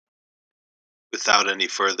without any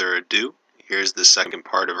further ado, here's the second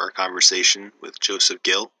part of our conversation with Joseph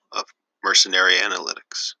Gill of Mercenary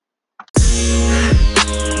Analytics.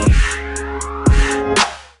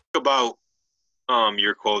 About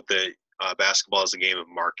your quote that basketball is a game of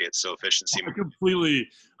markets, so efficiency.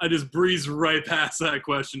 I just breezed right past that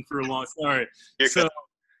question for a long. Sorry.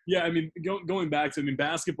 Yeah, I mean, going back to,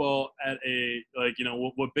 basketball at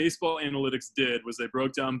what baseball analytics did was they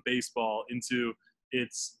broke down baseball into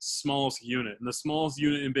its smallest unit, and the smallest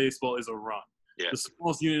unit in baseball is a run. Yeah. The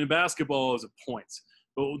smallest unit in basketball is a point.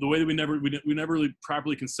 But the way that we never really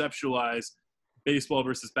properly conceptualize baseball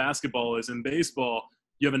versus basketball is in baseball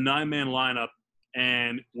you have a 9-man lineup,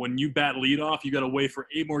 and when you bat leadoff, you got to wait for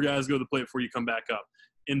 8 more guys to go to the plate before you come back up.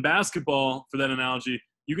 In basketball, for that analogy,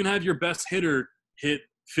 you can have your best hitter hit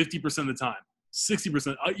 50% of the time,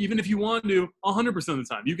 60%, even if you want to, 100% of the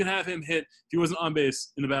time. You can have him hit, if he wasn't on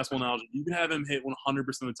base in the basketball analogy, you can have him hit 100% of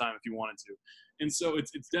the time if you wanted to. And so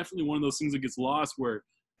it's definitely one of those things that gets lost where,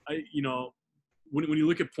 when you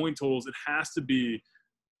look at point totals, it has to be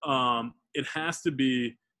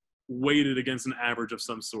weighted against an average of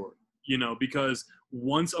some sort, because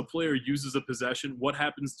once a player uses a possession, what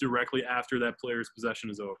happens directly after that player's possession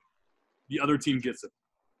is over? The other team gets it.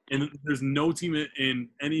 And there's no team in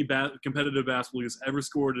any competitive basketball league that's ever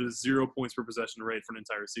scored at a 0 points per possession rate for an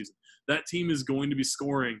entire season. That team is going to be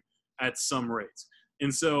scoring at some rates.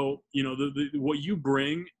 And so, what you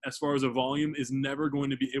bring as far as a volume is never going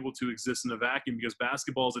to be able to exist in a vacuum because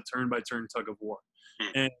basketball is a turn-by-turn tug of war.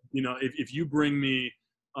 And, if you bring me,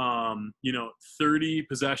 30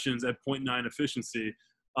 possessions at 0.9 efficiency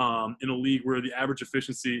in a league where the average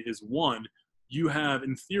efficiency is 1, you have,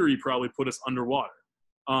 in theory, probably put us underwater.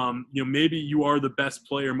 Maybe you are the best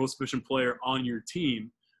player, most efficient player on your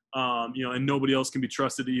team, and nobody else can be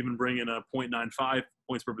trusted to even bring in a 0.95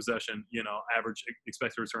 points per possession, average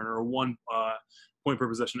expected return, or a 1 point per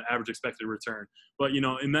possession average expected return. But,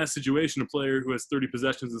 in that situation, a player who has 30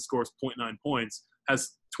 possessions and scores 0.9 points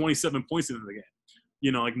has 27 points in the game.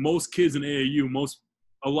 Like most kids in AAU,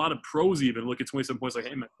 a lot of pros even look at 27 points like,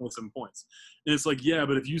 hey, man, 27 points. And it's like, yeah,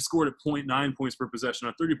 but if you scored at 0.9 points per possession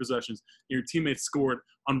on 30 possessions, and your teammates scored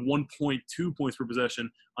on 1.2 points per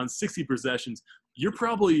possession on 60 possessions, you're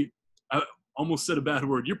probably – I almost said a bad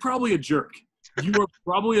word. You're probably a jerk. You are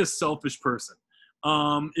probably a selfish person.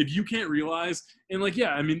 If you can't realize – and,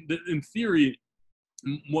 in theory –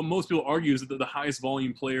 what most people argue is that the highest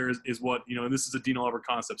volume player is what, and this is a Dean Oliver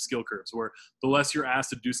concept, skill curves, where the less you're asked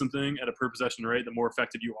to do something at a per possession rate, the more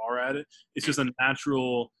effective you are at it. It's just a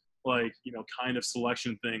natural, kind of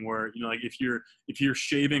selection thing where, if you're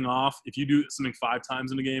shaving off, if you do something 5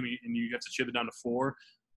 times in a game and you have to shave it down to 4,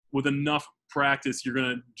 with enough practice, you're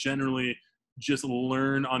going to generally just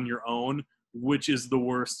learn on your own which is the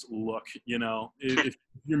worst look. If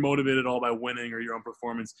you're motivated all by winning or your own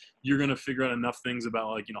performance, you're going to figure out enough things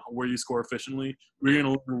about where you score efficiently. You're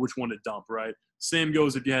going to learn which one to dump, right? Same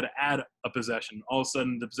goes if you had to add a possession. All of a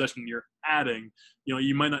sudden the possession you're adding,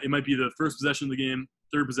 it might be the first possession of the game,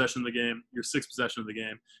 third possession of the game, your sixth possession of the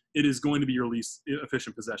game. It is going to be your least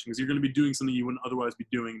efficient possession because you're going to be doing something you wouldn't otherwise be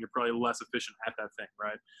doing. And you're probably less efficient at that thing,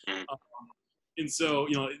 right? And so,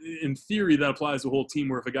 in theory, that applies to a whole team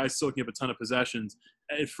where if a guy's soaking up a ton of possessions,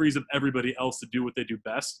 it frees up everybody else to do what they do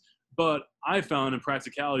best. But I found in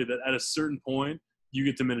practicality that at a certain point, you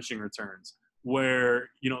get diminishing returns where,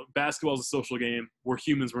 basketball is a social game. We're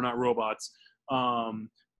humans. We're not robots.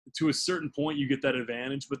 To a certain point, you get that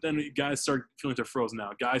advantage. But then guys start feeling like they're frozen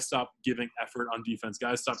out. Guys stop giving effort on defense.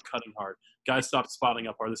 Guys stop cutting hard. Guys stop spotting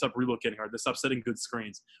up hard. They stop relocating hard. They stop setting good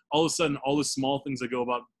screens. All of a sudden, all the small things that go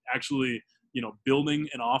about actually – building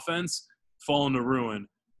an offense fall into ruin.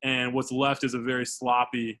 And what's left is a very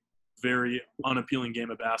sloppy, very unappealing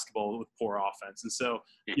game of basketball with poor offense. And so,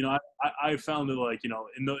 I found that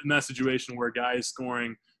in that situation where a guy is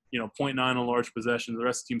scoring, 0.9 on large possessions, the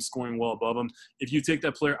rest of the team's scoring well above him. If you take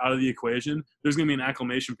that player out of the equation, there's going to be an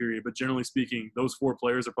acclimation period. But generally speaking, those 4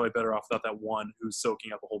 players are probably better off without that one who's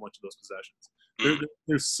soaking up a whole bunch of those possessions.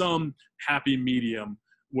 There's some happy medium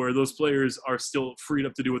where those players are still freed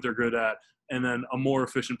up to do what they're good at. And then a more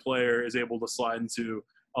efficient player is able to slide into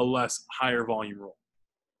a less higher volume role.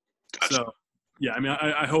 Gotcha. So, yeah,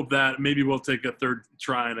 I hope that maybe we'll take a third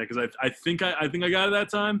try on it because I think I got it that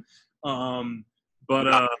time. I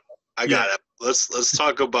got it. Let's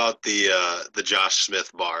talk about the Josh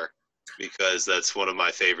Smith bar because that's one of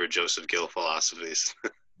my favorite Joseph Gill philosophies.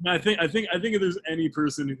 I think if there's any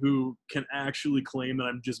person who can actually claim that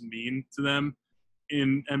I'm just mean to them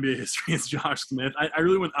in NBA history, it's Josh Smith. I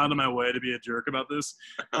really went out of my way to be a jerk about this.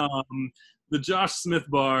 The Josh Smith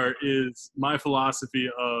bar is my philosophy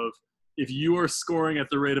of if you are scoring at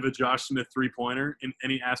the rate of a Josh Smith three-pointer in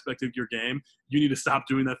any aspect of your game, you need to stop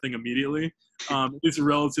doing that thing immediately. It's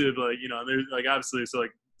relative, there's obviously, so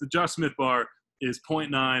the Josh Smith bar is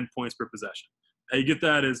 0.9 points per possession. You get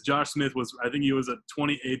that as Josh Smith I think he was a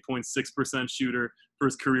 28.6% shooter for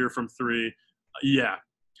his career from three. Yeah.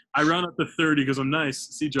 I round up to 30 because I'm nice.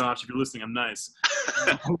 See, Josh, if you're listening, I'm nice.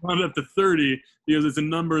 I round up to 30 because it's a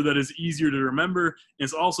number that is easier to remember, and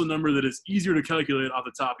it's also a number that is easier to calculate off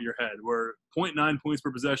the top of your head, where 0.9 points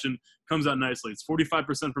per possession comes out nicely. It's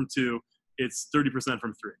 45% from two. It's 30%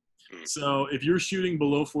 from three. So if you're shooting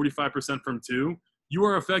below 45% from two, you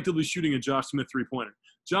are effectively shooting a Josh Smith three-pointer.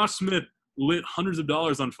 Josh Smith lit hundreds of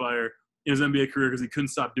dollars on fire in his NBA career because he couldn't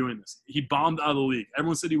stop doing this. He bombed out of the league.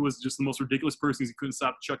 Everyone said he was just the most ridiculous person because he couldn't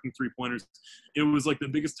stop chucking three-pointers. It was like the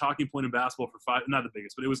biggest talking point in basketball not the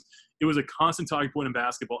biggest, but it was a constant talking point in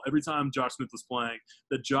basketball every time Josh Smith was playing,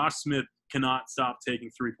 that Josh Smith cannot stop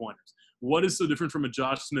taking three-pointers. What is so different from a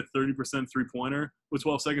Josh Smith 30% three-pointer with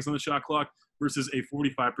 12 seconds on the shot clock versus a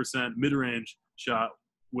 45% mid-range shot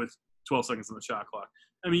with 12 seconds on the shot clock?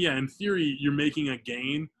 I mean, yeah, in theory, you're making a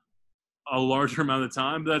gain a larger amount of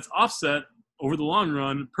time, but that's offset over the long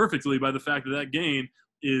run perfectly by the fact that gain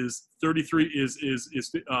is 33%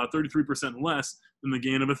 less than the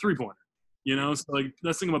gain of a three-pointer. So that's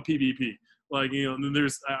the thing about PvP.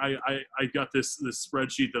 There's I got this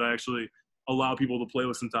spreadsheet that I actually allow people to play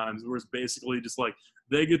with sometimes, where it's basically just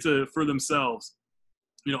they get to, for themselves,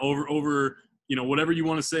 over whatever you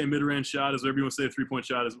want to say a mid-range shot is, whatever you want to say a three-point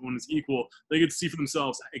shot is, when it's equal, they get to see for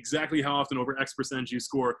themselves exactly how often over X percentage you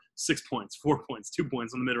score 6 points, 4 points, 2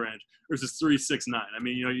 points on the mid-range versus 3, 6, 9. I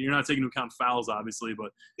mean, you're not taking into account fouls, obviously,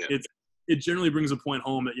 but it generally brings a point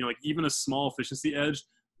home that, even a small efficiency edge,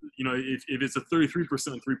 if it's a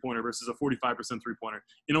 33% three-pointer versus a 45% three-pointer,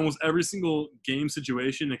 in almost every single game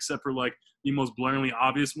situation, except for the most blaringly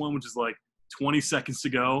obvious one, which is 20 seconds to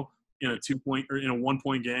go in a 2-point or in a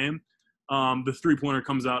 1-point game, the three-pointer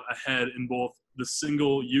comes out ahead in both the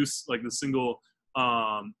single use, the single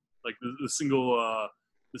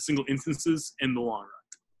instances and the long run.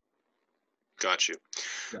 Got you.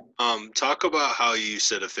 Yeah. Talk about how you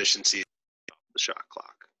said efficiency off the shot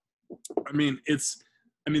clock. I mean,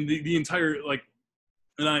 the entire,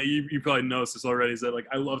 and you probably noticed this already, is that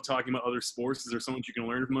I love talking about other sports. Is there so much you can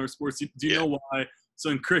learn from other sports? Do you know why? So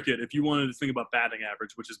in cricket, if you wanted to think about batting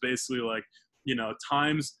average, which is basically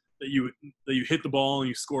times that you hit the ball and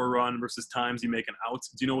you score a run versus times you make an out.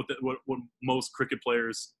 Do you know what most cricket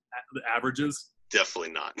players the average is?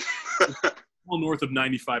 Definitely not. Well, north of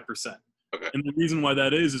 95%. Okay. And the reason why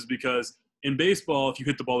that is because in baseball, if you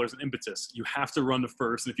hit the ball, there's an impetus. You have to run to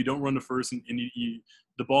first, and if you don't run to first and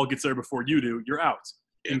the ball gets there before you do, you're out.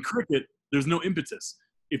 Yeah. In cricket, there's no impetus.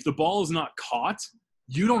 If the ball is not caught,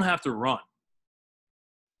 you don't have to run.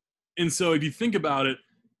 And so if you think about it,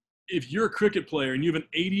 if you're a cricket player and you have an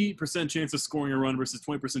 80% chance of scoring a run versus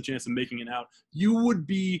 20% chance of making it out, you would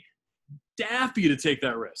be daffy to take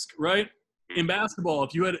that risk, right? In basketball,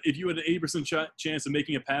 if you had an 80% chance of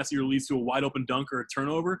making a pass that leads to a wide open dunk or a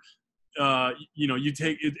turnover, you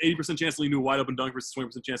take 80% chance of leading to a wide open dunk versus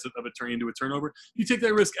 20% chance of it turning into a turnover. You take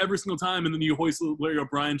that risk every single time, and then you hoist the Larry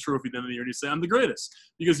O'Brien trophy at the end of the year and you say, I'm the greatest,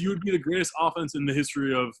 because you would be the greatest offense in the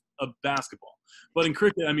history of basketball. But in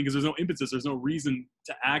cricket, because there's no impetus, there's no reason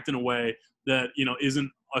to act in a way that,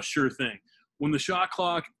 isn't a sure thing. When the shot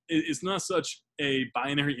clock is not such a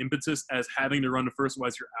binary impetus as having to run to first,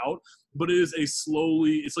 otherwise you're out, but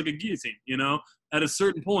it's like a guillotine, At a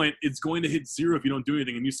certain point, it's going to hit zero if you don't do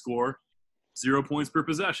anything, and you score 0 points per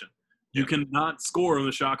possession. You cannot score when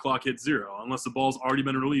the shot clock hits zero unless the ball's already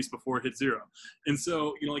been released before it hits zero. And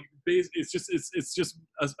so, it's just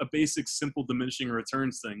a basic, simple diminishing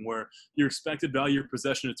returns thing where your expected value of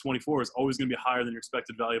possession at 24 is always going to be higher than your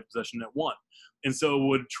expected value of possession at 1. And so it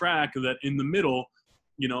would track that in the middle,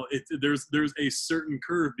 there's a certain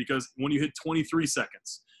curve, because when you hit 23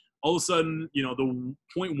 seconds, all of a sudden, the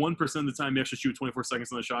 0.1% of the time you actually shoot 24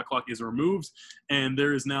 seconds on the shot clock is removed, and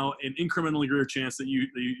there is now an incrementally greater chance that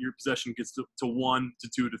your possession gets to 1 to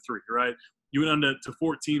 2 to 3, right? You went on to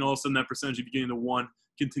 14, all of a sudden that percentage of getting to 1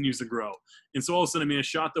 continues to grow. And so all of a sudden, a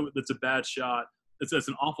shot that's a bad shot, that's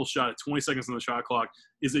an awful shot at 20 seconds on the shot clock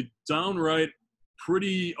is a downright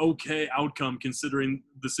pretty okay outcome considering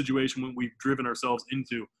the situation when we've driven ourselves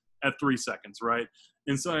into at 3 seconds, right?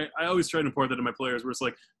 And so I always try to impart that to my players, where it's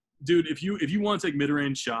dude, if you want to take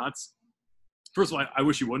mid-range shots, first of all, I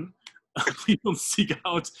wish you wouldn't. Please don't seek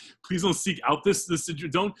out. Please don't seek out this.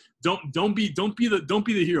 Don't be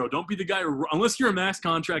the hero. Don't be the guy unless you're a max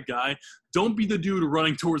contract guy. Don't be the dude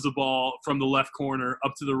running towards the ball from the left corner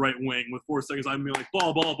up to the right wing with 4 seconds. I'm being like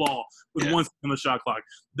ball with 1 second on the shot clock.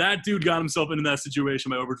 That dude got himself into that situation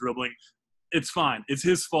by over dribbling. It's fine. It's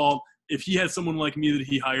his fault. If he had someone like me that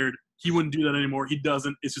he hired, he wouldn't do that anymore. He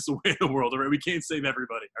doesn't. It's just the way of the world. All right, we can't save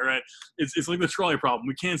everybody. All right, it's like the trolley problem.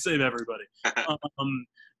 We can't save everybody.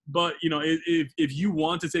 But if you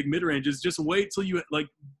want to take mid ranges, just wait till you like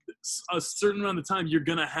a certain amount of time. You're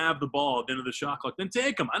gonna have the ball at the end of the shot clock. Then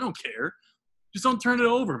take them. I don't care. Just don't turn it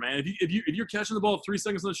over, man. If you're catching the ball at 3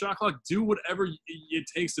 seconds on the shot clock, do whatever it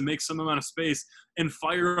takes to make some amount of space and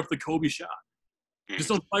fire up the Kobe shot. Just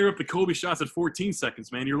don't fire up the Kobe shots at 14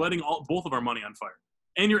 seconds, man. You're letting both of our money on fire.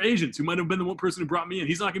 And your agent, who might have been the one person who brought me in,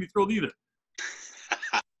 he's not going to be thrilled either.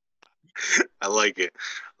 I like it.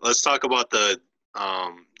 Let's talk about the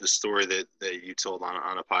story that you told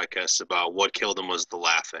on a podcast about what killed him was the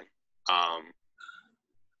laughing.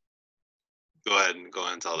 Go ahead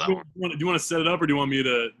and tell that one. Do you want to set it up, or do you want me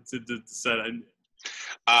to set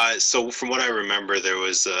it? So from what I remember, there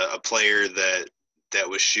was a player that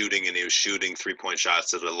was shooting, and he was shooting 3-point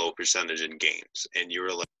shots at a low percentage in games, and you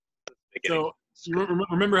were like, so you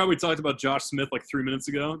remember how we talked about Josh Smith like 3 minutes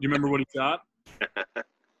ago? Do you remember what he shot?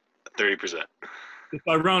 30%. If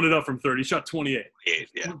I rounded up from 30, he shot 28.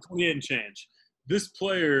 28 and change. This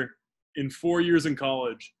player in 4 years in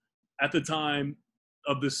college, at the time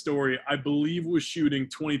of this story, I believe was shooting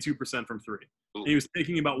 22% from three. He was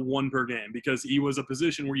taking about 1 per game because he was a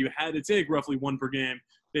position where you had to take roughly 1 per game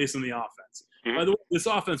based on the offense. Mm-hmm. By the way, this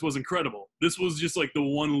offense was incredible. This was just like the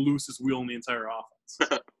one loosest wheel in the entire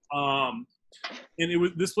offense.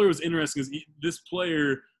 And this player was interesting because this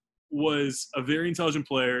player was a very intelligent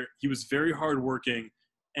player. He was very hardworking,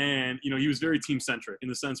 and he was very team centric in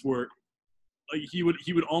the sense where like he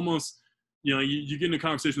would almost you get in a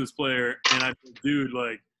conversation with this player, and I think, dude,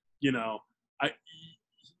 like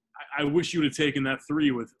I wish you would have taken that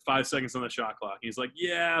 3 with 5 seconds on the shot clock. And he's like,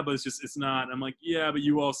 yeah, but it's not. And I'm like, yeah, but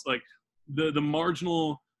you also like the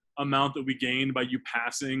marginal amount that we gained by you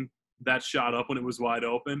passing that shot up when it was wide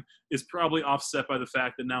open is probably offset by the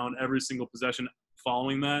fact that now in every single possession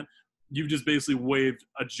following that, you've just basically waved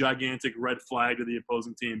a gigantic red flag to the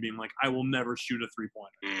opposing team being like, I will never shoot a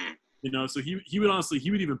 3-pointer. So he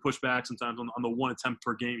would even push back sometimes on the 1 attempt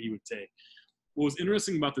per game he would take. What was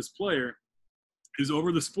interesting about this player is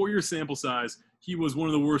over this 4-year sample size, he was one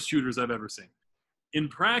of the worst shooters I've ever seen. In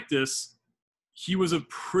practice, he was a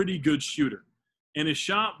pretty good shooter. And his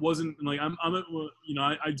shot wasn't like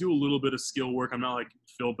I do a little bit of skill work. I'm not like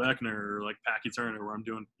Phil Beckner or like Packy Turner where I'm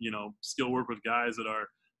doing, skill work with guys that are,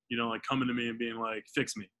 like coming to me and being like,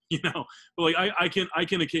 fix me, But like I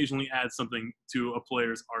can occasionally add something to a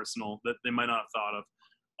player's arsenal that they might not have thought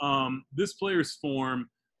of. This player's form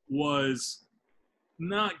was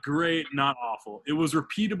not great, not awful. It was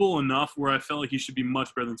repeatable enough where I felt like he should be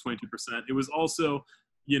much better than 22%. It was also,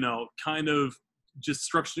 kind of just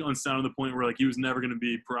structurally unsound to the point where like he was never going to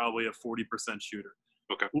be probably a 40% shooter.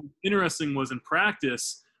 Okay. What was interesting was in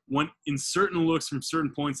practice, when in certain looks from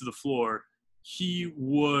certain points of the floor, he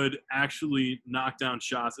would actually knock down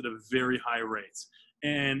shots at a very high rate.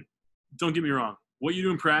 And don't get me wrong, what you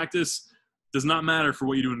do in practice does not matter for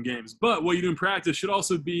what you do in games. But what you do in practice should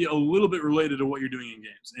also be a little bit related to what you're doing in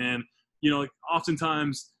games. And,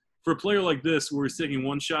 oftentimes for a player like this where he's taking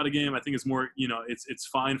 1 shot a game, I think it's more, it's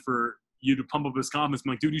fine for you to pump up his confidence.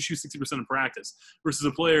 I'm like, dude, you shoot 60% in practice versus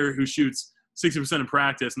a player who shoots 60% in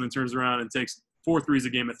practice and then turns around and takes 4 threes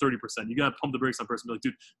a game at 30%. You got to pump the brakes on person. Be like,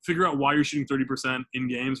 dude, figure out why you're shooting 30% in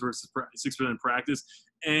games versus 6% in practice.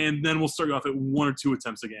 And then we'll start you off at 1 or 2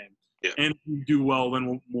 attempts a game. Yeah. And if you do well,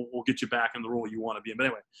 then we'll get you back in the role you want to be in. But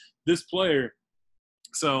anyway, this player,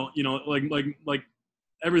 so, like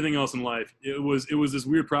everything else in life, it was this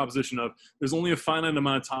weird proposition of there's only a finite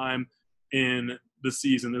amount of time in the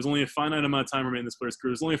season. There's only a finite amount of time remaining in this player's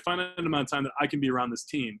career. There's only a finite amount of time that I can be around this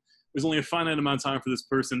team. There's only a finite amount of time for this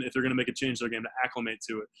person, if they're going to make a change to their game, to acclimate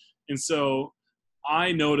to it. And so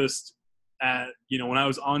I noticed when I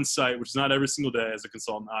was on site, which is not every single day as a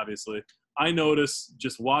consultant, obviously, I noticed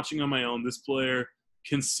just watching on my own, this player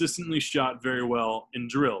consistently shot very well in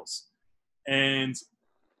drills. And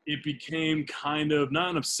it became kind of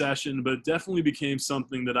not an obsession, but it definitely became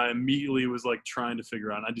something that I immediately was like trying to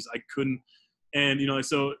figure out. I couldn't. And,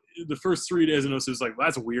 so the first 3 days I noticed it was like, well,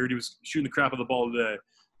 that's weird. He was shooting the crap out of the ball today.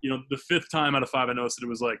 The 5th time out of 5 I noticed it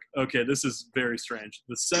was like, okay, this is very strange.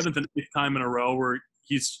 The 7th and 8th time in a row where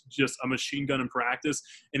he's just a machine gun in practice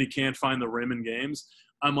and he can't find the rim in games,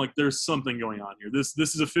 I'm like, there's something going on here. This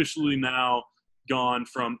is officially now gone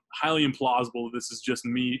from highly implausible, this is just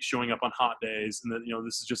me showing up on hot days, and that, you know,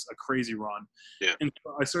 this is just a crazy run. Yeah. And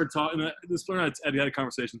so I started talking. This player I'd had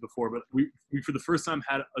conversations before, but we for the first time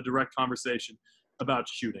had a direct conversation about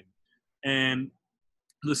shooting. And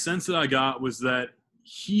the sense that I got was that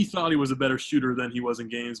he thought he was a better shooter than he was in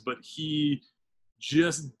games, but he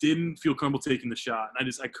just didn't feel comfortable taking the shot.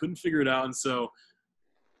 And I couldn't figure it out. And so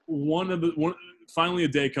finally a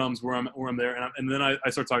day comes where I'm there, and then I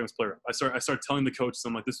start talking to this player. I start telling the coach,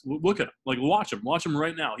 I'm like, this, look at him, like watch him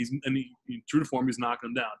right now. He true to form, he's knocking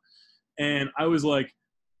him down. And I was like,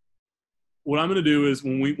 what I'm going to do is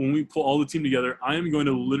when we pull all the team together, I am going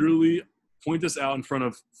to literally point this out in front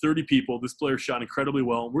of 30 people. This player shot incredibly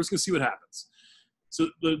well. We're just going to see what happens. So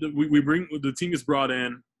the team gets brought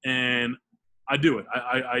in, and I do it.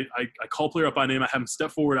 I call player up by name. I have him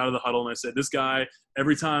step forward out of the huddle, and I said, this guy,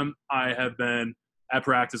 every time I have been at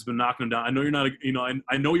practice, been knocking him down. I know you're not,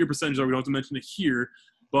 I know your percentages are. We don't have to mention it here,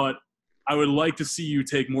 but I would like to see you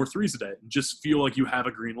take more threes today. Just feel like you have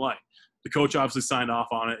a green light. The coach obviously signed off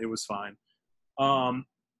on it. It was fine.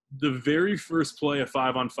 The very first play of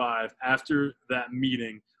 5-on-5 after that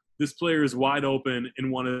meeting, this player is wide open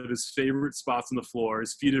in one of his favorite spots on the floor.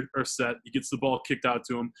 His feet are set. He gets the ball kicked out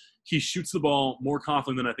to him. He shoots the ball more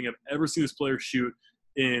confident than I think I've ever seen this player shoot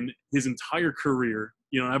in his entire career.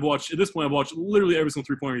 I've watched literally every single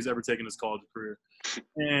three-pointer he's ever taken in his college career.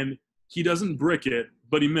 And he doesn't brick it,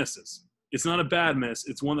 but he misses. It's not a bad miss.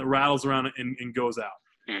 It's one that rattles around and goes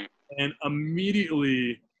out. And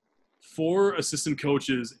immediately four assistant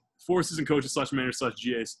coaches / managers /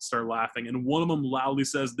 GAs start laughing. And one of them loudly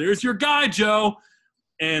says, "There's your guy, Joe."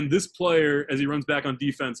 And this player, as he runs back on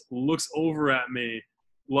defense, looks over at me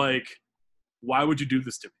like, why would you do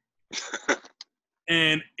this to me?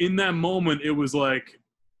 And in that moment, it was like,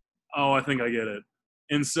 oh, I think I get it.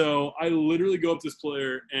 And so I literally go up to this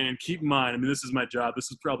player, and keep in mind, this is my job. This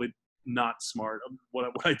is probably not smart,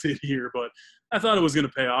 what I did here, but I thought it was going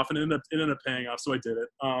to pay off, and it ended up paying off, so I did it.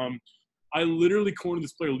 I literally cornered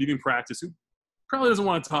this player leaving practice who probably doesn't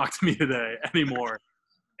want to talk to me today anymore.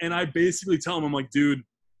 And I basically tell him, I'm like, dude,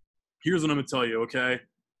 here's what I'm going to tell you, okay?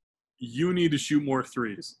 You need to shoot more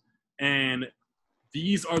threes. And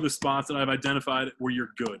these are the spots that I've identified where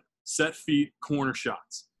you're good. Set feet, corner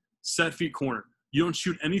shots. Set feet, corner. You don't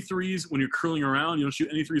shoot any threes when you're curling around. You don't shoot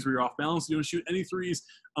any threes where you're off balance. You don't shoot any threes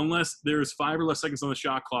unless there's 5 or less seconds on the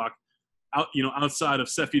shot clock outside of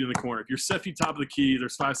set feet in the corner. If you're set feet top of the key,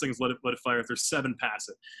 there's 5 seconds, let it fire. If there's 7, pass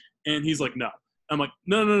it. And he's like, no. I'm like,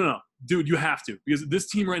 no. Dude, you have to. Because this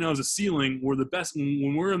team right now is a ceiling. We're the best.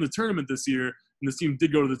 When we're in the tournament this year, and this team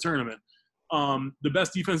did go to the tournament, the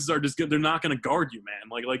best defenses are they're not going to guard you, man.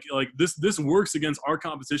 Like this works against our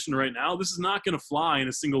competition right now. This is not going to fly in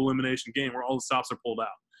a single elimination game where all the stops are pulled out.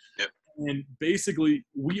 Yep. And basically,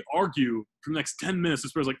 we argue for the next 10 minutes.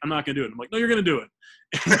 This player's like, I'm not going to do it. I'm like, no, you're going to do it.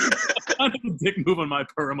 I'm a dick move on my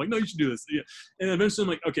part. I'm like, no, you should do this. Yeah. And eventually I'm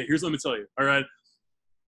like, okay, here's what I'm going to tell you. All right.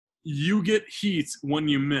 You get heat when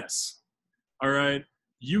you miss. All right.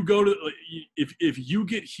 You go to if you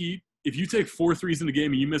get heat, if you take 4 threes in the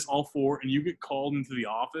game and you miss all 4 and you get called into the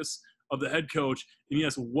office of the head coach and he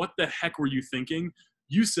asks, what the heck were you thinking?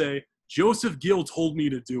 You say, Joseph Gill told me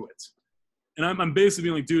to do it. And I'm basically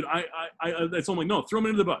being like, dude, I told him, like, no, throw him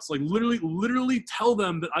into the bus. Like, literally tell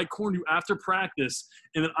them that I cornered you after practice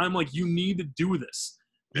and that I'm like, you need to do this.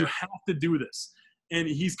 You have to do this. And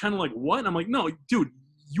he's kind of like, what? And I'm like, no, dude,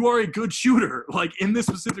 you are a good shooter. Like, in this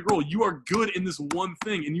specific role, you are good in this one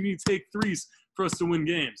thing, and you need to take threes for us to win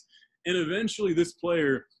games. And eventually this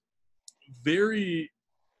player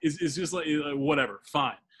is just like, whatever,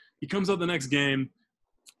 fine. He comes out the next game,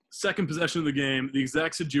 second possession of the game, the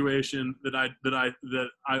exact situation that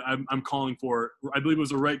I'm calling for. I believe it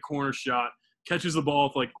was a right corner shot, catches the ball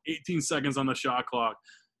with like 18 seconds on the shot clock.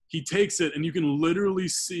 He takes it, and you can literally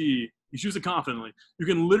see, he shoots it confidently. You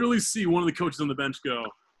can literally see one of the coaches on the bench go,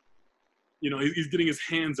 he's getting his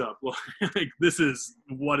hands up. Like, this is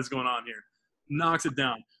what is going on here. Knocks it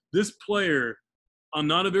down. This player, on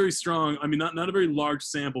not a very strong, not a very large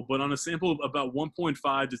sample, but on a sample of about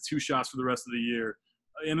 1.5 to 2 shots for the rest of the year,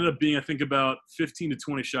 ended up being, I think, about 15 to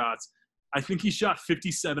 20 shots. I think he shot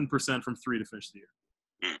 57% from 3 to finish the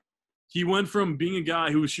year. He went from being a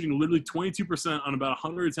guy who was shooting literally 22% on about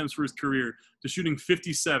 100 attempts for his career to shooting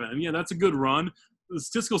 57. And, yeah, that's a good run. The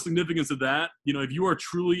statistical significance of that, if you are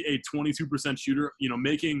truly a 22% shooter,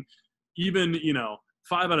 making even,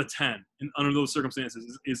 5 out of 10 under those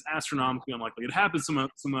circumstances is astronomically unlikely. It happens some of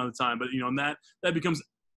the time, but, and that becomes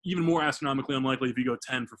even more astronomically unlikely if you go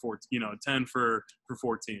 10 for 14, 10 for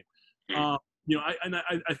 14.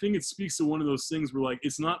 I think it speaks to one of those things where, like,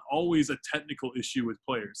 it's not always a technical issue with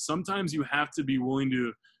players. Sometimes you have to be willing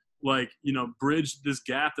to, like, bridge this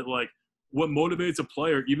gap that, like, what motivates a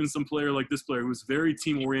player, even some player like this player who's very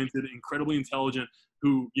team-oriented, incredibly intelligent,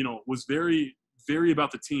 who, was very, very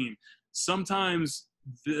about the team. Sometimes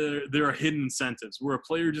there are hidden incentives where a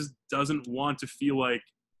player just doesn't want to feel like,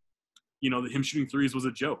 that him shooting threes was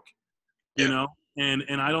a joke, And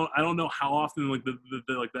I don't know how often, like, the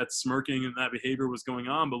like that smirking and that behavior was going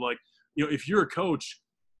on, but, like, if you're a coach,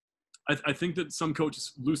 I think that some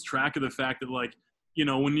coaches lose track of the fact that, like,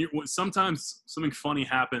 when sometimes something funny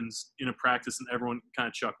happens in a practice and everyone kind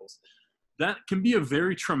of chuckles. That can be a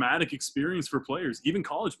very traumatic experience for players, even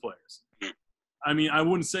college players. I mean, I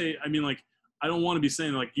wouldn't say, like, I don't want to be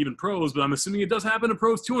saying, like, even pros, but I'm assuming it does happen to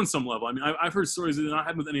pros too on some level. I mean, I've heard stories that not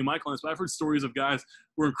happen with any of my clients, but I've heard stories of guys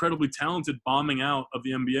who are incredibly talented bombing out of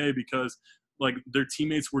the NBA because, like, their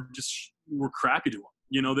teammates were crappy to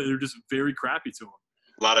them. They're just very crappy to them.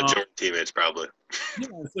 A lot of Jordan teammates, probably. Yeah,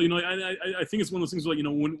 so I think it's one of those things where, like,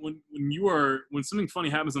 when something funny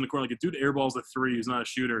happens on the court, like a dude airballs a three who's not a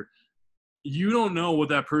shooter, you don't know what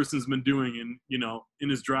that person's been doing in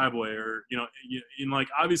his driveway, or like,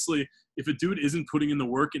 obviously, if a dude isn't putting in the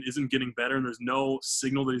work and isn't getting better, and there's no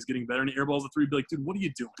signal that he's getting better, and he airballs a three, be like, dude, what are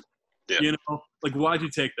you doing? Yeah. Like, why'd you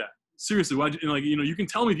take that? Seriously, why'd you, you can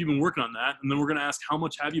tell me if you've been working on that, and then we're gonna ask how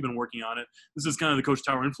much have you been working on it. This is kind of the Coach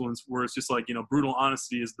Tower influence, where it's just like, brutal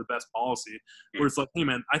honesty is the best policy. Where it's like, hey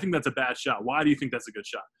man, I think that's a bad shot. Why do you think that's a good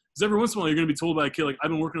shot? Because every once in a while you're gonna be told by a kid, like, I've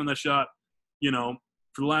been working on that shot,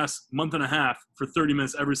 for the last month and a half for 30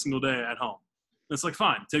 minutes every single day at home. And it's like,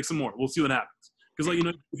 fine, take some more. We'll see what happens. Because,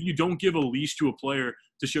 like, if you don't give a leash to a player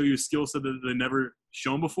to show you a skill set that they've never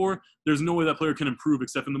shown before, there's no way that player can improve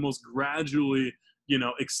except in the most gradually,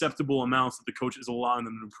 acceptable amounts that the coach is allowing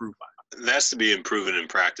them to improve by. It has to be improving in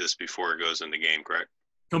practice before it goes in the game, correct?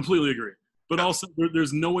 Completely agree. But also,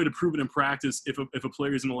 there's no way to prove it in practice if a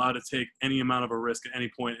player isn't allowed to take any amount of a risk at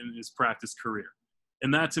any point in his practice career.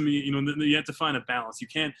 And that, to me, you have to find a balance.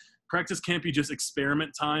 Practice can't be just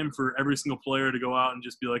experiment time for every single player to go out and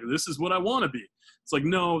just be like, this is what I want to be. It's like,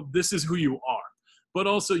 no, this is who you are. But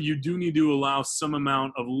also, you do need to allow some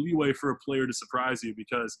amount of leeway for a player to surprise you,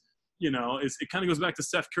 because, it kind of goes back to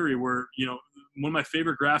Steph Curry, where, one of my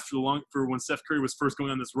favorite graphs for when Steph Curry was first going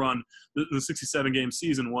on this run, the 67-game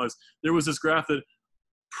season, there was this graph that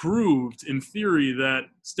proved in theory that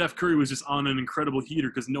Steph Curry was just on an incredible heater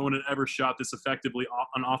because no one had ever shot this effectively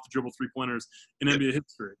on off-the-dribble three-pointers in NBA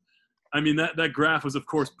history. I mean, that graph was, of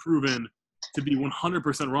course, proven to be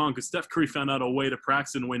 100% wrong because Steph Curry found out a way to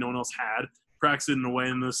practice it in a way no one else had, practice it in a way,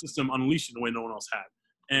 and the system unleashed it in a way no one else had.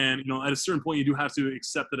 And, at a certain point, you do have to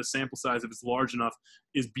accept that a sample size, if it's large enough,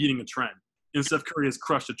 is beating a trend. And Steph Curry has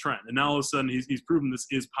crushed a trend. And now all of a sudden he's proven this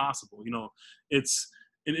is possible. It's –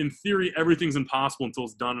 in theory, everything's impossible until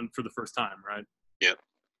it's done for the first time, right? Yep.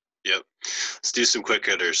 Let's do some quick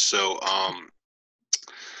hitters. So,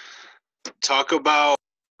 talk about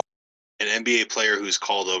an NBA player who's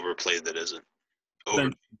called overplayed that isn't.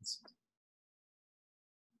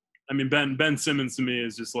 Ben Simmons to me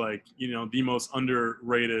is just like, the most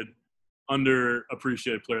underrated,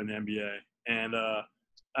 underappreciated player in the NBA. And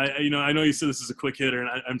I know you said this is a quick hitter,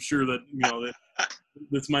 and I'm sure that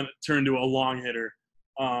this might turn to a long hitter.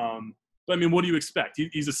 But I mean, what do you expect?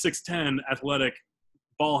 He's a 6'10" athletic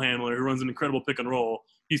ball handler who runs an incredible pick and roll.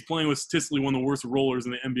 He's playing with statistically one of the worst rollers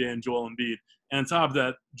in the NBA in Joel Embiid. And on top of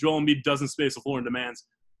that, Joel Embiid doesn't space the floor and demands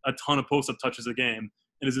a ton of post-up touches a game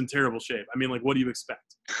and is in terrible shape. I mean, like, what do you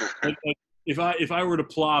expect? like, if I were to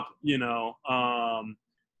plop,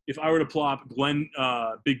 Glenn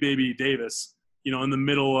Big Baby Davis, in the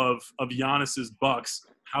middle of Giannis's Bucks,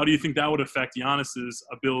 how do you think that would affect Giannis's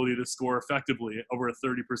ability to score effectively over a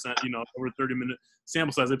 30%, over a 30-minute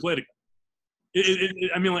sample size they played again?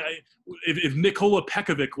 I mean, like, if Nikola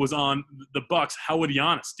Pekovic was on the Bucks, how would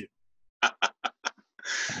Giannis do?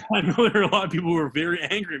 I know there are a lot of people who are very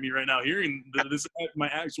angry at me right now hearing this is my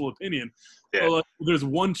actual opinion. Yeah. But there's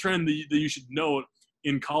one trend that you should note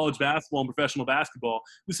in college basketball and professional basketball.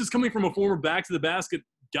 This is coming from a former back-to-the-basket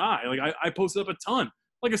guy. Like, I posted up a ton.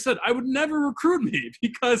 Like I said, I would never recruit me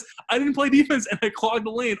because I didn't play defense and I clogged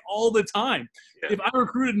the lane all the time. Yeah. If I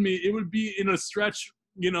recruited me, it would be in a stretch,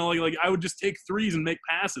 like I would just take threes and make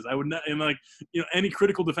passes. I would not, and any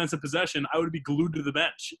critical defensive possession, I would be glued to the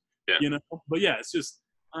bench. Yeah. But yeah, it's just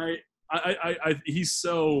he's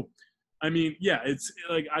so. I mean, yeah, it's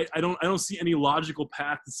like I don't see any logical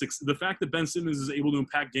path to success. The fact that Ben Simmons is able to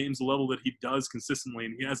impact games the level that he does consistently,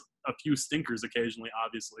 and he has a few stinkers occasionally,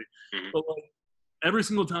 obviously, but every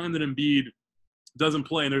single time that Embiid doesn't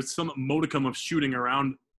play, and there's some modicum of shooting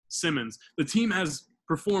around Simmons, the team has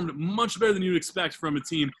performed much better than you'd expect from a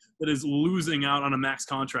team that is losing out on a max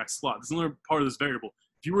contract slot. There's another part of this variable.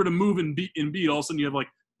 If you were to move Embiid, all of a sudden you have like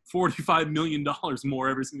 $45 million more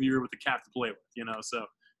every single year with the cap to play with, you know? So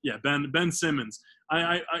yeah, Ben Simmons.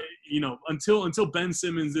 I until Ben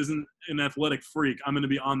Simmons isn't an athletic freak, I'm going to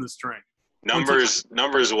be on this train.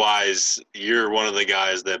 Numbers wise, you're one of the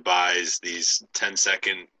guys that buys these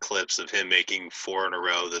 10-second clips of him making 4 in a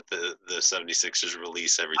row that the 76ers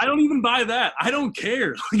release every time. I don't even buy that. I don't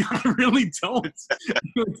care. Like, I really don't.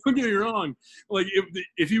 Don't get me wrong. Like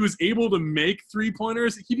if he was able to make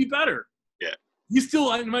 3-pointers, he'd be better. Yeah. He's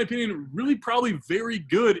still, in my opinion, really probably very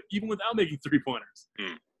good even without making 3-pointers.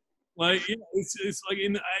 Like it's like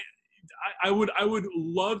I would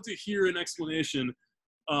love to hear an explanation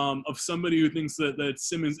of somebody who thinks that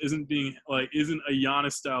Simmons isn't a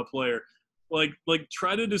Giannis style player. Like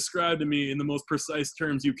try to describe to me in the most precise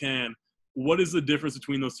terms you can what is the difference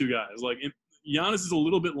between those two guys. Like Giannis is a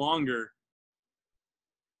little bit longer. ...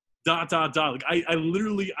 Like I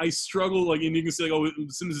literally struggle. Like, and you can say like, oh,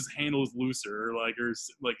 Simmons' handle is looser, or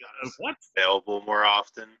what? Available more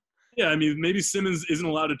often. Yeah, I mean, maybe Simmons isn't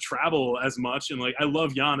allowed to travel as much, and like I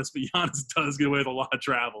love Giannis, but Giannis does get away with a lot of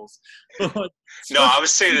travels. But, like, no, I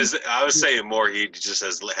was saying more. He just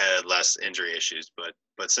had less injury issues,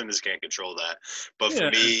 but Simmons can't control that. But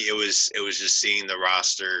for me, it was just seeing the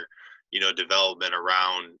roster, development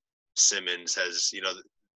around Simmons has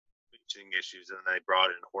issues, and they brought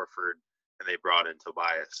in Horford and they brought in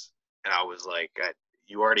Tobias, and I was like,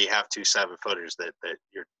 you already have 2 7-footers that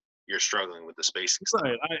you're struggling with the spacing stuff.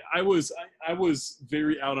 Right. I was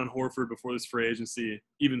very out on Horford before this free agency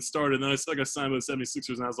even started. And then I got signed with the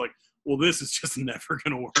 76ers, and I was like, well, this is just never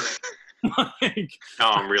going to work.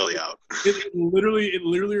 Now I'm really out. It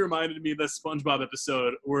literally reminded me of that SpongeBob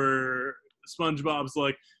episode where SpongeBob's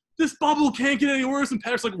like, this bubble can't get any worse. And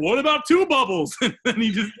Patrick's like, what about 2 bubbles? And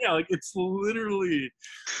he just, it's literally.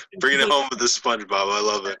 Bring it home with the SpongeBob. I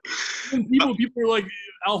love it. And people are like,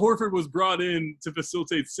 Al Horford was brought in to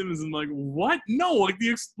facilitate Simmons. And like, what? No, like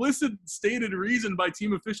the explicit stated reason by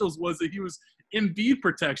team officials was that he was Embiid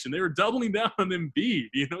protection. They were doubling down on Embiid.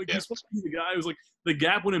 He was supposed to be the guy who was like, the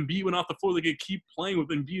gap when Embiid went off the floor, they could keep playing with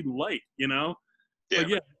Embiid light, Yeah. Like,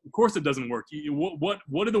 of course it doesn't work. What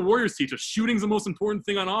did the Warriors teach us? Shooting's the most important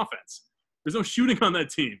thing on offense. There's no shooting on that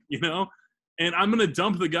team, And I'm going to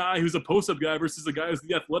dump the guy who's a post-up guy versus the guy who's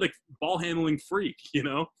the athletic ball-handling freak,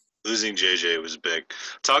 Losing JJ was big.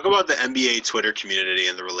 Talk about the NBA Twitter community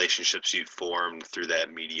and the relationships you formed through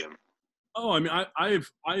that medium. Oh, I mean,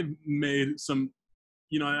 I've made some,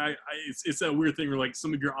 it's that weird thing where like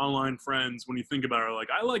some of your online friends, when you think about it, are like,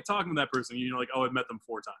 I like talking to that person. Like, oh, I've met them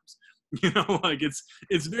 4 times. Like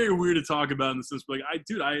it's very weird to talk about in the sense, but like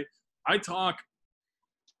I talk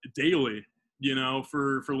daily,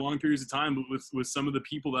 for long periods of time with some of the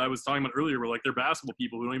people that I was talking about earlier, were like they're basketball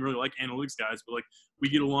people who don't even really like analytics guys, but like we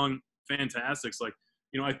get along fantastic. So, like,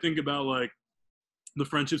 I think about like the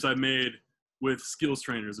friendships I've made with skills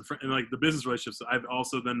trainers and like the business relationships that I've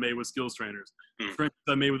also then made with skills trainers, friendships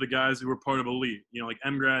I made with the guys who were part of Elite, like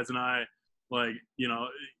M-Grads and I, like,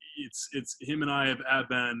 it's him and I have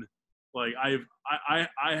been. Like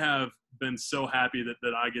I have been so happy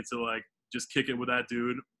that I get to like just kick it with that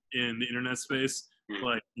dude in the internet space,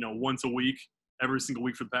 like, once a week, every single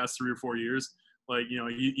week for the past 3 or 4 years. Like,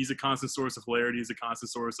 he's a constant source of hilarity. He's a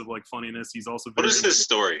constant source of like funniness. He's also what is his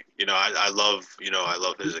story? I love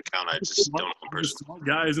his account. I just don't know him personally.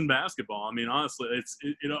 Guys in basketball. I mean, honestly,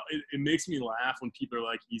 it makes me laugh when people are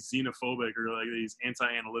like he's xenophobic or like he's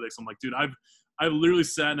anti-analytics. I'm like, dude, I've literally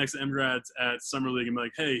sat next to M-Grads at Summer League and be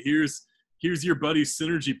like, hey, here's your buddy's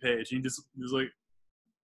synergy page. And he's like,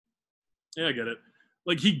 yeah, I get it.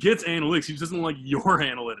 Like, he gets analytics. He just doesn't like your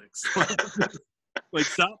analytics. Like,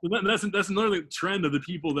 stop. That's another trend of the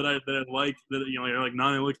people that I like, that are like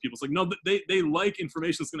non-analytics people. It's like, no, they like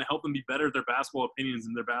information that's going to help them be better at their basketball opinions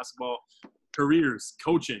and their basketball careers,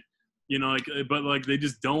 coaching. But like they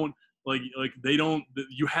just don't like they don't.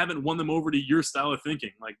 You haven't won them over to your style of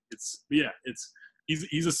thinking. Like,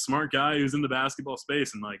 he's a smart guy who's in the basketball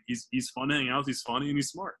space, and like he's fun to hang out with. He's funny and he's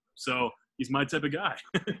smart. So he's my type of guy.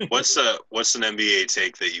 What's an NBA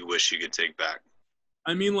take that you wish you could take back?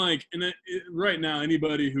 I mean, like, right now,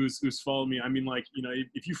 anybody who's followed me, I mean, like,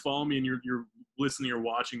 if you follow me and you're listening or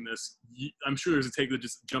watching this, I'm sure there's a take that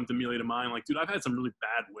just jumped immediately to mind. Like, dude, I've had some really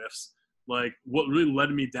bad whiffs. Like, what really led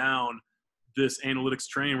me down this analytics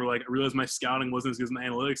train, where like I realized my scouting wasn't as good as my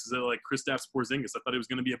analytics, is that like Kristaps Porzingis, I thought he was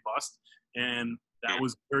going to be a bust, and that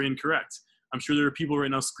was very incorrect. I'm sure there are people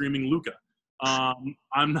right now screaming Luka. I'm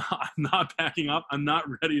not backing up. I'm not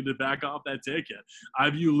ready to back off that take yet. I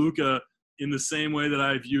view Luka in the same way that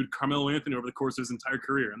I viewed Carmelo Anthony over the course of his entire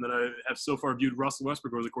career, and that I have so far viewed Russell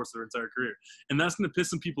Westbrook over the course of their entire career. And that's going to piss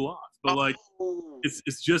some people off. But like,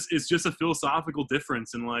 it's just a philosophical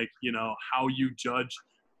difference in like, you know, how you judge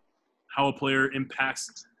how a player impacts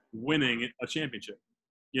winning a championship,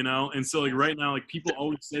 you know? And so like right now, like people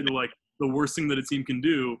always say that like the worst thing that a team can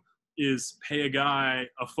do is pay a guy,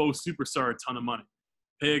 a faux superstar, a ton of money.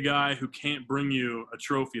 Pay a guy who can't bring you a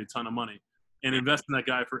trophy a ton of money, and invest in that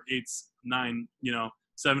guy for 7,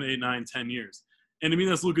 8, 9, 10 years. And to me,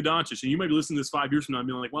 that's Luka Doncic. And you might be listening to this 5 years from now and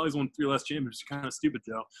being like, well, he's won 3 less championships. You're kind of stupid,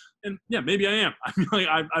 Joe. And yeah, maybe I am. I mean, like,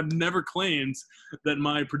 I've never claimed that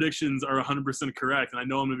my predictions are 100% correct. And I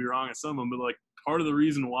know I'm going to be wrong on some of them. But like, part of the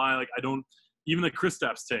reason why, like, I don't, even the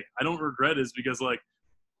Kristaps take, I don't regret is because like,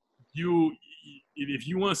 if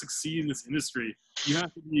you want to succeed in this industry, you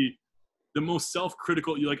have to be the most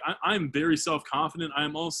self-critical. I'm very self-confident. I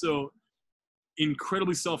am also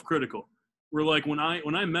incredibly self-critical. Where like when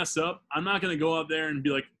I mess up, I'm not gonna go out there and be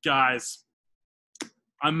like, guys,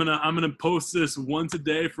 I'm gonna post this once a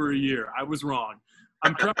day for a year. I was wrong.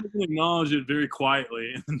 I'm probably gonna acknowledge it very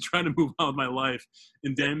quietly and try to move on with my life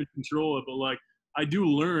and damage control it. But like I do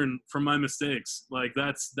learn from my mistakes. Like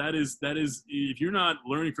that is if you're not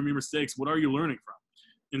learning from your mistakes, what are you learning from?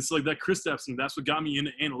 And so like that Kristaps thing, that's what got me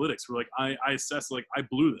into analytics. Where like I assessed like I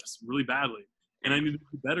blew this really badly and I need to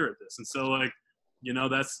be better at this. And so like, you know,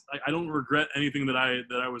 that's I don't regret anything that I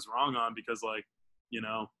was wrong on because like, you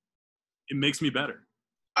know, it makes me better.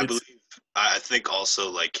 I think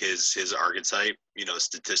also like his archetype, you know,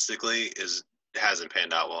 statistically hasn't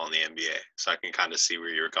panned out well in the NBA. So I can kind of see where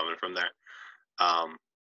you were coming from there. I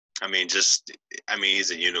mean,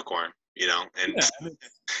 he's a unicorn, you know, and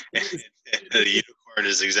yeah, a unicorn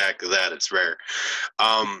is exactly that. It's rare.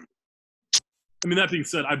 I mean, that being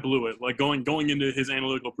said, I blew it. Like going into his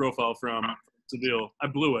analytical profile from Gill, I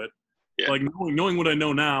blew it. Yeah. Like knowing what I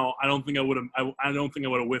know now, I don't think I would have. I don't think I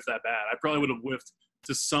would have whiffed that bad. I probably would have whiffed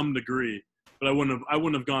to some degree, but I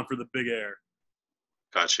wouldn't have gone for the big air.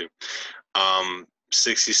 Got you.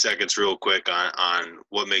 60 seconds, real quick, on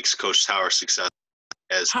what makes Coach Tower successful.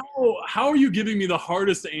 How are you giving me the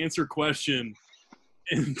hardest to answer question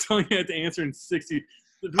and telling me I have to answer in 60?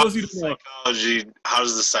 How does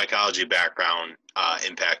the psychology background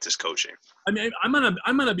impact his coaching? I mean,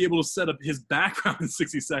 I'm gonna be able to set up his background in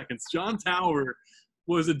 60 seconds. John Tower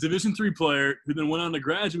was a Division III player who then went on to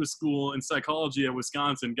graduate school in psychology at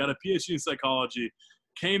Wisconsin, got a PhD in psychology,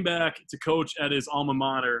 came back to coach at his alma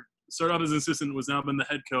mater, started off as an assistant, was now been the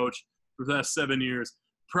head coach for the last 7 years.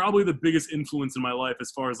 Probably the biggest influence in my life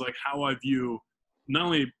as far as like how I view not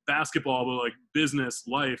only basketball but like business,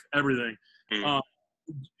 life, everything.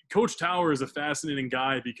 Coach Tower is a fascinating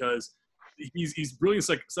guy because he's brilliant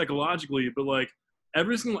psychologically, but like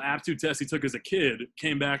every single aptitude test he took as a kid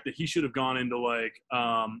came back that he should have gone into like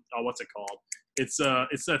what's it called? It's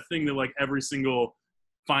that thing that like every single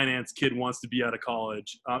finance kid wants to be out of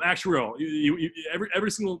college. Actuarial.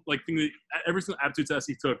 Every single like thing that every single aptitude test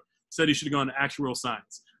he took said he should have gone to actuarial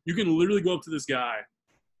science. You can literally go up to this guy,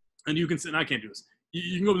 and you can say, and I can't do this.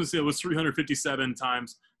 You can go up and say it was 357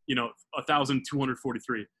 times,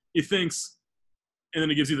 1,243. He thinks, and then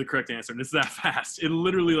it gives you the correct answer, and it's that fast. It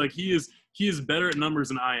literally like he is better at numbers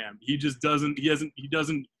than I am. He just doesn't use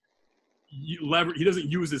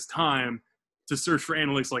his time to search for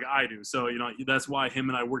analytics like I do. So that's why him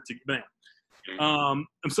and I work together. I'm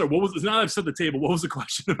sorry. Now that I've set the table, what was the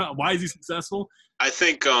question about? Why is he successful? I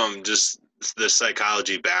think just the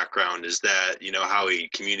psychology background is that how he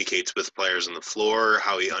communicates with players on the floor,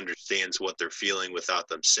 how he understands what they're feeling without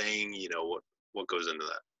them saying. What goes into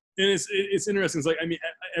that. And it's interesting. It's like, I mean,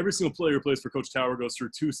 every single player who plays for Coach Tower goes through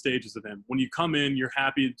 2 stages of him. When you come in, you're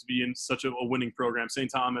happy to be in such a winning program.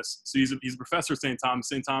 St. Thomas, so he's a professor at St. Thomas.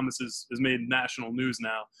 St. Thomas has made national news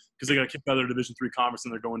now because they got kicked out of their Division III conference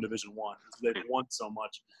and they're going Division I. They've won so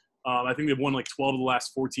much. I think they've won like 12 of the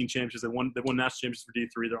last 14 championships. They've won national championships for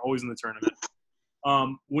D3. They're always in the tournament.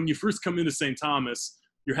 When you first come into St. Thomas,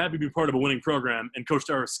 you're happy to be part of a winning program, and Coach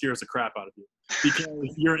Tower scares the crap out of you because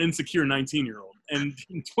you're an insecure 19-year-old and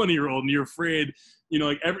 20-year-old, and you're afraid.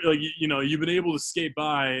 You've been able to skate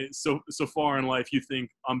by so far in life. You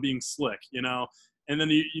think I'm being slick, and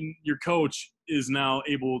then your coach is now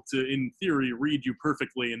able to, in theory, read you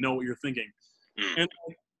perfectly and know what you're thinking. And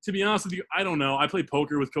to be honest with you, I don't know. I play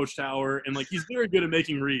poker with Coach Tower, and he's very good at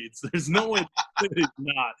making reads. There's no way that he's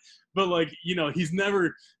not, but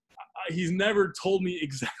he's never told me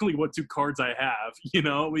exactly what 2 cards I have,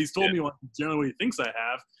 He's told me generally what he thinks I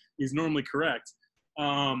have. He's normally correct.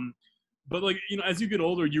 But, like, you know, as you get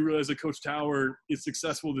older, you realize that Coach Tower is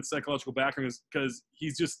successful with psychological background because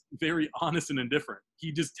he's just very honest and indifferent.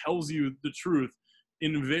 He just tells you the truth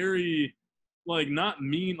in very, like, not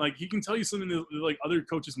mean. Like, he can tell you something that, like, other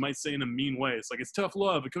coaches might say in a mean way. It's like, it's tough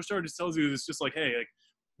love. But Coach Tower just tells you, it's just like, hey, like,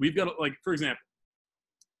 we've got to, like, for example,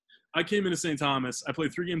 I came into St. Thomas. I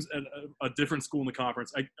played 3 games at a different school in the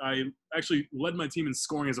conference. I actually led my team in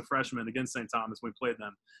scoring as a freshman against St. Thomas when we played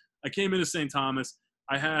them. I came into St. Thomas.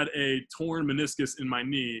 I had a torn meniscus in my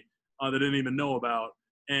knee that I didn't even know about.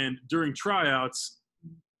 And during tryouts,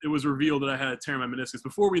 it was revealed that I had a tear in my meniscus.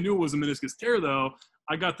 Before we knew it was a meniscus tear, though,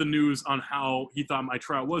 I got the news on how he thought my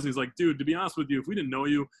tryout was. And he's like, dude, to be honest with you, if we didn't know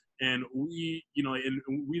you and we, you know, and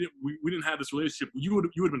we didn't have this relationship, you would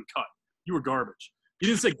have been cut. You were garbage. He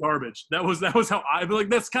didn't say garbage. That was how I, but, like,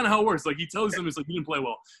 that's kind of how it works. Like, he tells them, it's like, you didn't play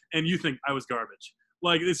well, and you think I was garbage.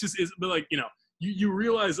 Like, but, like, you know, you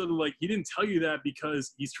realize that, like, he didn't tell you that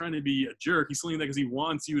because he's trying to be a jerk. He's telling you that because he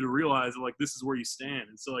wants you to realize that, like, this is where you stand.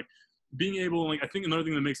 And so, like, being able, like, I think another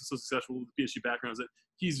thing that makes him so successful with the PSG background is that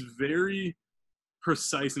he's very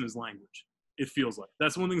precise in his language. It feels like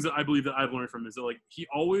that's one of the things that I believe that I've learned from him is that, like, he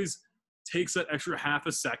always takes that extra half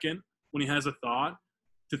a second when he has a thought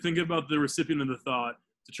to think about the recipient of the thought,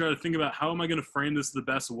 to try to think about how am I going to frame this the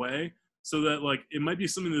best way so that, like, it might be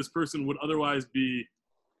something that this person would otherwise be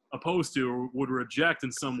opposed to or would reject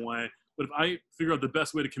in some way. But if I figure out the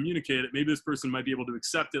best way to communicate it, maybe this person might be able to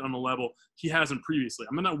accept it on a level he hasn't previously.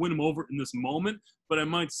 I might not win him over in this moment, but I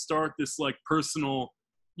might start this, like, personal,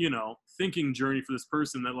 you know, thinking journey for this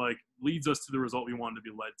person that, like, leads us to the result we wanted to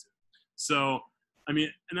be led to. So, I mean,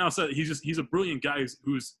 and outside, he's a brilliant guy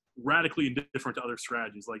who's radically indifferent to other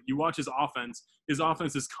strategies. Like, you watch his offense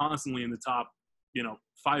is constantly in the top, you know,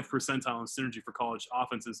 5 percentile in synergy for college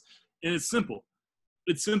offenses. And it's simple.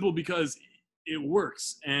 It's simple because it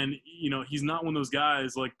works. And, you know, he's not one of those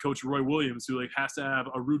guys like Coach Roy Williams who, like, has to have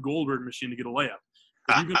a Rube Goldberg machine to get a layup.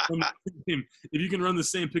 If you can run the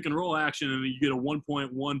same pick and roll action and you get a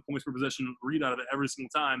 1.1 points per possession read out of it every single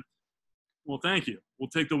time, well, thank you. We'll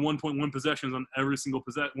take the 1.1 possessions on every single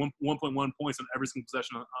 1.1 points on every single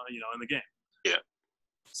possession, you know, in the game. Yeah.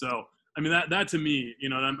 So, I mean, that to me, you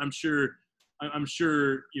know, and I'm sure,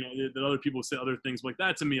 you know, that other people say other things, but, like,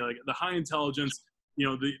 that to me, like, the high intelligence, you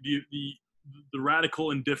know, the radical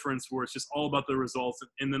indifference where it's just all about the results,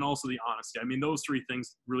 and then also the honesty. I mean, those 3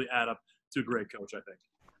 things really add up to a great coach, I think.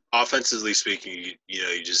 Offensively speaking, you know,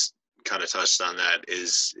 you just kind of touched on that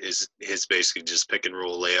is his basically just pick and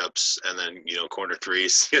roll layups and then, you know, corner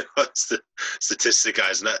threes. You know, it's the statistic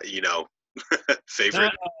guy's not, you know,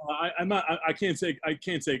 favorite. I can't take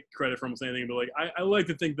credit for almost anything, but, like, I like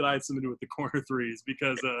to think that I had something to do with the corner threes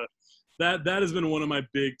because that has been one of my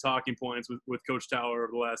big talking points with Coach Tower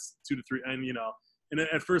over the last 2 to 3. And, you know, and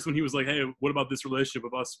at first when he was like, hey, what about this relationship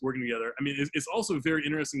of us working together? I mean, it's also very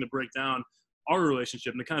interesting to break down our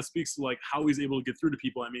relationship, and it kind of speaks to, like, how he's able to get through to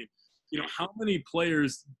people. I mean, you know, how many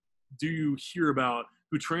players do you hear about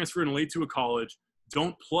who transfer in late to a college,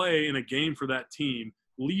 don't play in a game for that team,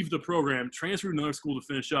 leave the program, transfer to another school to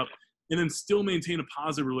finish up, and then still maintain a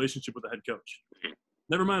positive relationship with the head coach?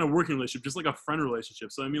 Never mind a working relationship, just like a friend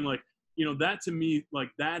relationship. So, I mean, like, you know, that to me, like,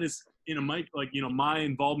 that is in a like, you know, my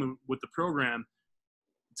involvement with the program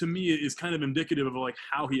to me is kind of indicative of, like,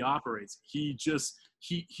 how he operates. He just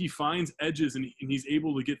he finds edges and he's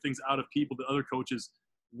able to get things out of people that other coaches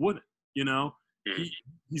wouldn't. You know,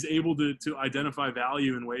 he's able to identify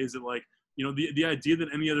value in ways that, like, you know, the idea that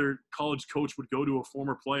any other college coach would go to a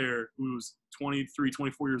former player who's 23,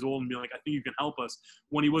 24 years old and be like, I think you can help us,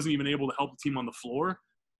 when he wasn't even able to help the team on the floor.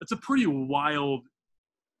 That's a pretty wild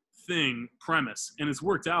premise. And it's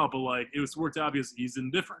worked out, but, like, it was worked out because he's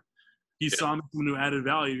indifferent. He saw someone who added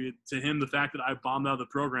value to him. The fact that I bombed out of the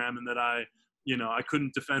program and that I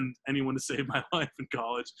couldn't defend anyone to save my life in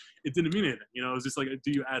college, it didn't mean anything. You know, it was just like,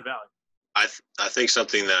 do you add value? I think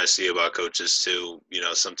something that I see about coaches too, you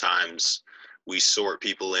know, sometimes we sort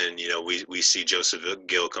people in. You know, we see Joseph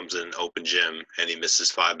Gill comes in open gym and he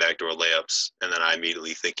misses 5 backdoor layups, and then I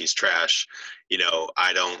immediately think he's trash. You know,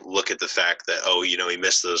 I don't look at the fact that, oh, you know, he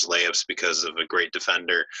missed those layups because of a great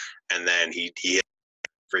defender, and then he hit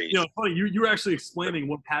free. You know, funny, you were actually explaining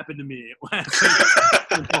what happened to me.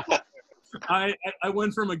 I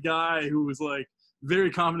went from a guy who was, like,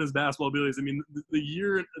 very confident in his basketball abilities. I mean, the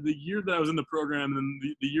year that I was in the program, and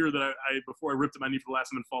then the year that I before I ripped up my knee for the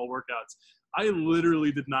last time in fall workouts, I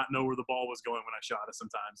literally did not know where the ball was going when I shot it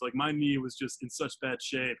sometimes. Like, my knee was just in such bad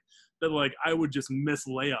shape that, like, I would just miss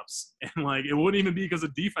layups. And, like, it wouldn't even be because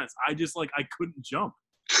of defense. I just, like, I couldn't jump.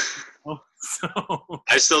 So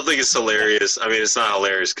I still think it's hilarious. I mean, it's not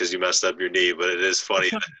hilarious because you messed up your knee, but it is funny.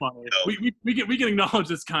 it's kind of funny. We can acknowledge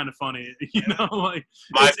it's kind of funny, like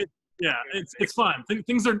it's fine.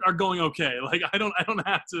 Things are going okay. Like I don't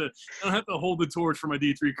have to hold the torch for my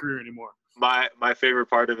D3 career anymore. My favorite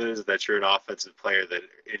part of it is that you're an offensive player that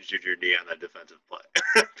injured your knee on that defensive play.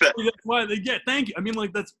 That's why they get. Thank you. I mean,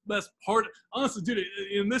 like that's part. Honestly, dude,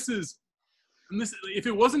 and this if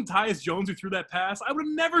it wasn't Tyus Jones who threw that pass, I would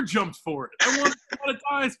have never jumped for it. I wanted a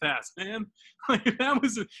Tyus pass, man. Like if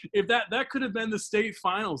that could have been the state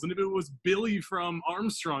finals, and if it was Billy from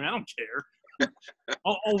Armstrong, I don't care.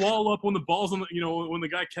 I'll wall up when the ball's on the, when the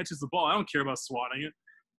guy catches the ball. I don't care about swatting it.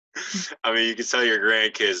 I mean, you can tell your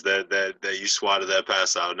grandkids that you swatted that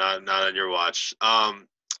pass out, not on your watch.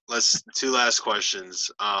 Two last questions.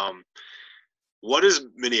 What is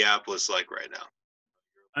Minneapolis like right now?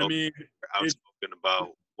 I mean, outspoken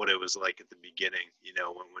about what it was like at the beginning,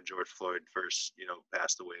 when George Floyd first,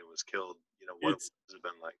 passed away and was killed, what has it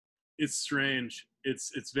been like? It's strange. It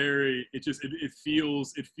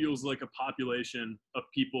feels like a population of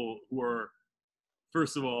people who are,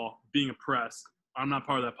 first of all, being oppressed. I'm not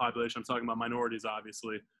part of that population. I'm talking about minorities,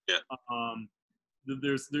 obviously. Yeah.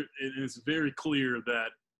 It's very clear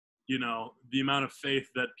that, the amount of faith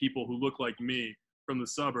that people who look like me from the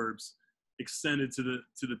suburbs extended to the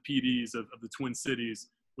PDs of the Twin Cities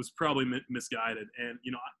was probably misguided. And,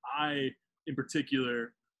 I, in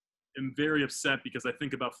particular, am very upset because I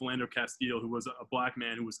think about Philando Castile, who was a black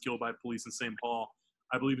man who was killed by police in St. Paul,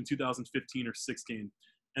 I believe in 2015 or 16.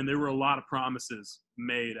 And there were a lot of promises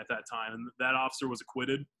made at that time. And that officer was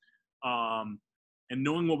acquitted. And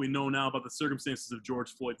knowing what we know now about the circumstances of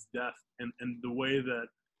George Floyd's death and the way that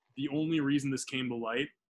the only reason this came to light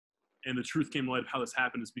and the truth came to light of how this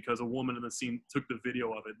happened is because a woman in the scene took the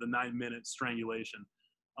video of it, the 9-minute strangulation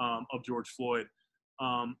of George Floyd.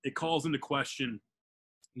 It calls into question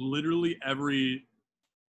literally every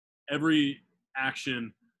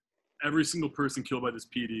action, every single person killed by this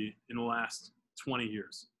PD in the last 20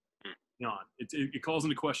 years. It calls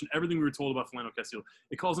into question everything we were told about Philando Castile.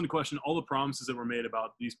 It calls into question all the promises that were made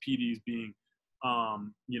about these PDs being,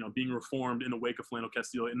 being reformed in the wake of Philando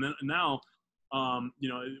Castile. And then now,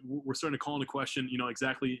 we're starting to call into question,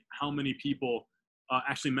 exactly how many people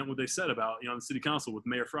actually meant what they said about, the city council with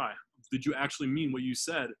Mayor Fry. Did you actually mean what you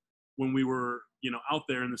said when we were, out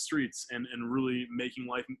there in the streets and really making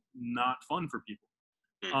life not fun for people?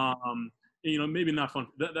 Maybe not fun.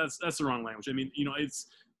 That's the wrong language. I mean,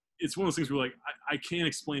 it's one of those things where, like, I can't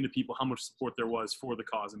explain to people how much support there was for the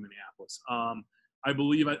cause in Minneapolis. I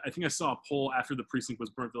believe, I think I saw a poll after the precinct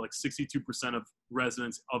was burnt that like 62% of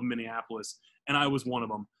residents of Minneapolis, and I was one of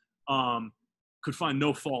them, could find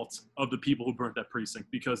no fault of the people who burnt that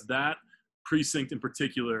precinct, because that precinct in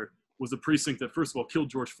particular was a precinct that, first of all, killed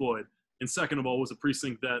George Floyd, and second of all, was a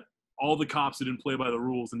precinct that all the cops who didn't play by the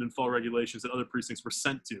rules and didn't follow regulations that other precincts were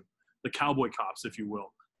sent to, the cowboy cops, if you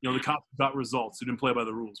will. The cops who got results, who didn't play by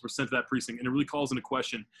the rules, were sent to that precinct. And it really calls into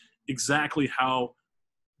question exactly how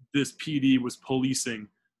this PD was policing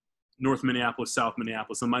North Minneapolis, South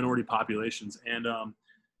Minneapolis, and minority populations. And,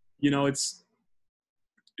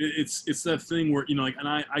 it's that thing where, and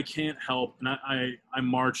I can't help. And I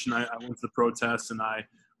marched and I went to the protests and I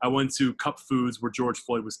went to Cup Foods where George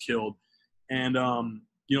Floyd was killed. And,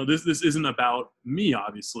 this isn't about me,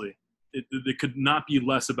 obviously. It could not be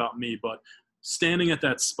less about me, but standing at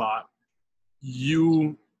that spot,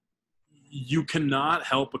 you cannot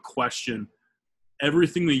help but question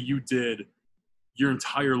everything that you did your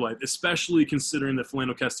entire life, especially considering that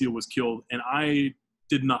Philando Castile was killed and I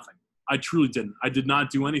did nothing. I truly didn't. I did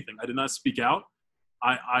not do anything. I did not speak out.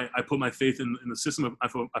 I put my faith in the system. I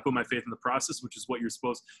put my faith in the process, which is what you're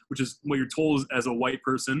told as a white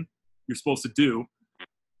person you're supposed to do.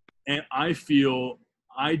 And I feel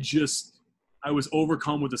I was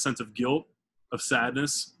overcome with a sense of guilt, of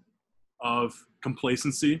sadness, of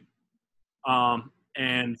complacency.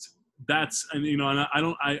 And that's, and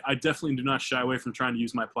I definitely do not shy away from trying to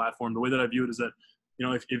use my platform. The way that I view it is that,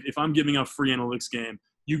 if I'm giving out free analytics game,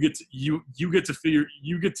 you get to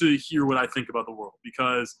hear what I think about the world,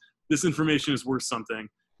 because this information is worth something. And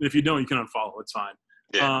if you don't, you can unfollow. It's fine.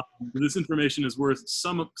 Yeah. This information is worth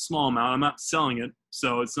some small amount. I'm not selling it,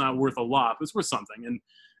 so it's not worth a lot, but it's worth something. And,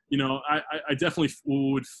 I definitely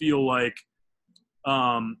would feel like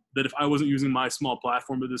that if I wasn't using my small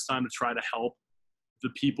platform at this time to try to help the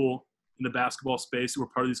people in the basketball space who are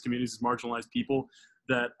part of these communities as marginalized people,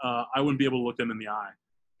 that I wouldn't be able to look them in the eye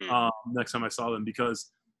next time I saw them,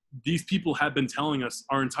 because these people have been telling us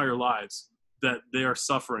our entire lives that they are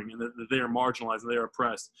suffering and that they are marginalized and they are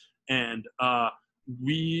oppressed. And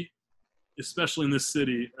we, especially in this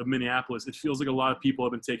city of Minneapolis, it feels like a lot of people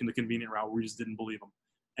have been taking the convenient route where we just didn't believe them.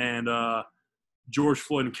 And George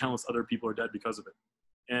Floyd and countless other people are dead because of it.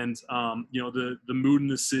 And the mood in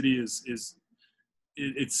the city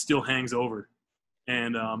it still hangs over.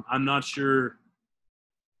 And I'm not sure.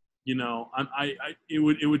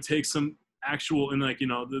 It would take some actual, and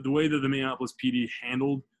the way that the Minneapolis PD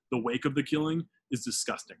handled the wake of the killing is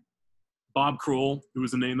disgusting. Bob Kroll, who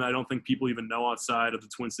is a name that I don't think people even know outside of the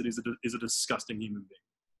Twin Cities, is a disgusting human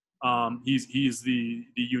being. He's the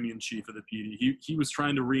union chief of the PD. He was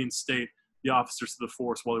trying to reinstate the officers to the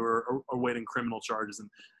force while they were awaiting criminal charges, and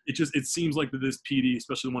it seems like that this PD,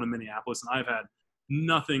 especially the one in Minneapolis, and I've had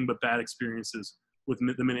nothing but bad experiences with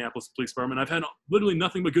the Minneapolis Police Department. I've had literally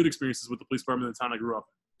nothing but good experiences with the police department in the town I grew up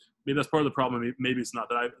in. Maybe that's part of the problem. Maybe it's not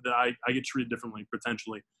that I get treated differently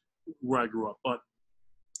potentially where I grew up, but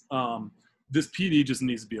this PD just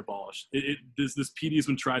needs to be abolished. This PD has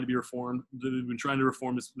been trying to be reformed. They've been trying to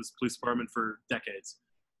reform this police department for decades,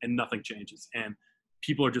 and nothing changes. And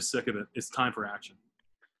people are just sick of it. It's time for action.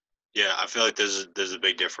 Yeah, I feel like there's a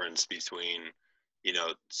big difference between,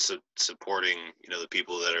 supporting, the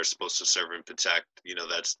people that are supposed to serve and protect.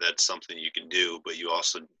 That's something you can do, but you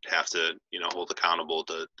also have to, hold accountable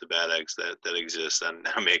to bad eggs that exist. And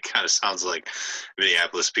I mean, it kind of sounds like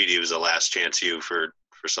Minneapolis PD was the last chance for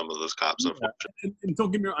some of those cops. Yeah. And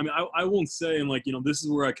don't get me wrong. I mean, I won't say, and this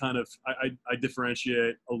is where I kind of I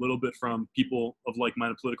differentiate a little bit from people of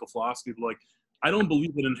like-minded political philosophy. But I don't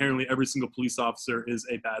believe that inherently every single police officer is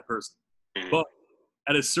a bad person. Mm-hmm. But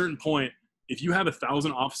at a certain point, if you have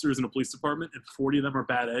 1,000 officers in a police department and 40 of them are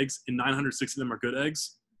bad eggs and 960 of them are good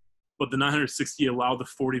eggs, but the 960 allow the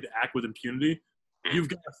 40 to act with impunity, you've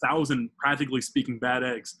got 1,000, practically speaking, bad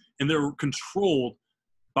eggs, and they're controlled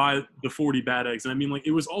by the 40 bad eggs. And I mean,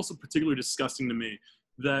 it was also particularly disgusting to me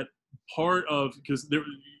that because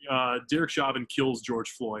Derek Chauvin kills George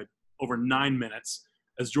Floyd over 9 minutes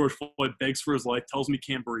as George Floyd begs for his life, tells him he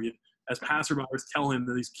can't breathe, as passerbyers tell him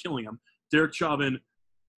that he's killing him. Derek Chauvin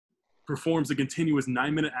performs a continuous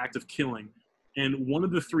 9-minute act of killing, and one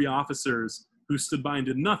of the 3 officers who stood by and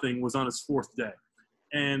did nothing was on his 4th day.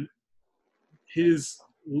 And his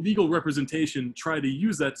legal representation tried to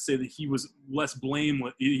use that to say that he was less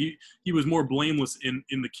blameless. He was more blameless in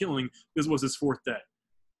the killing. This was his 4th day.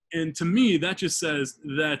 And to me, that just says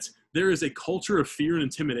that there is a culture of fear and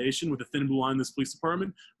intimidation with the thin blue line in this police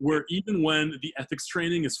department, where even when the ethics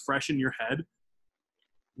training is fresh in your head,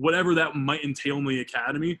 whatever that might entail in the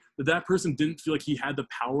academy, that person didn't feel like he had the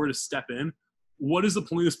power to step in. What is the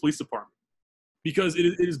point of this police department? Because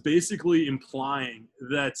it is basically implying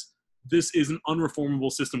that this is an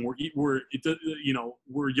unreformable system where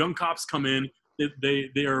young cops come in,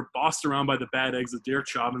 they are bossed around by the bad eggs, the Derek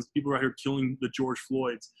Chauvins, people out here killing the George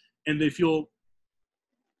Floyds, and they feel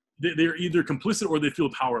they're either complicit or they feel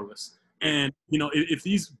powerless. And, if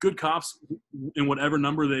these good cops, in whatever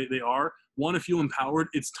number they are, want to feel empowered,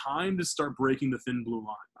 it's time to start breaking the thin blue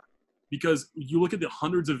line. Because you look at the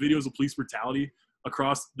hundreds of videos of police brutality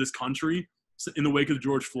across this country in the wake of the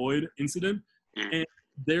George Floyd incident, and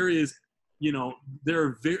there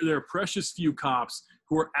are precious few cops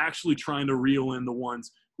who are actually trying to reel in the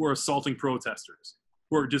ones who are assaulting protesters,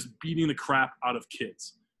 who are just beating the crap out of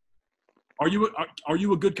kids. Are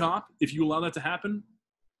you a good cop if you allow that to happen?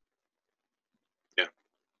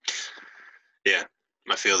 Yeah,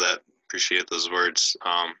 I feel that. Appreciate those words.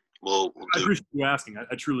 I appreciate you asking.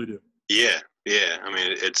 I truly do. Yeah. I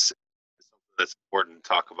mean, it's something that's important to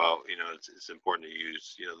talk about. It's important to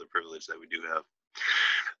use, the privilege that we do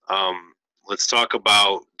have. Let's talk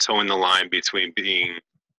about towing the line between being,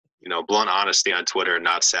 blunt honesty on Twitter and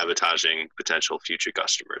not sabotaging potential future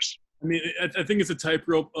customers. I mean, I think it's a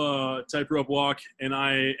tightrope walk, and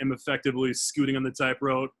I am effectively scooting on the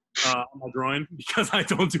tightrope on my groin because I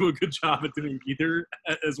don't do a good job at doing either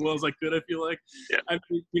as well as I could. I feel like, I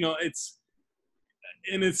mean, it's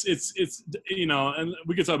and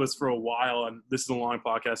we could talk about this for a while, and this is a long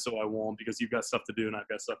podcast, so I won't, because you've got stuff to do and I've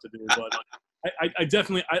got stuff to do. But I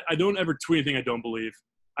definitely don't ever tweet anything I don't believe.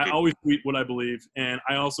 I always tweet what I believe, and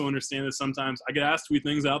I also understand that sometimes I get asked to tweet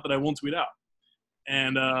things out that I won't tweet out.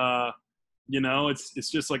 And it's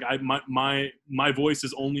just like my voice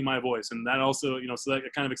is only my voice, and that also so that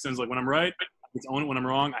kind of extends, like when I'm right, I have to own it. When I'm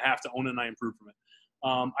wrong, I have to own it and I improve from it.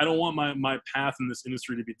 I don't want my path in this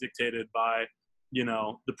industry to be dictated by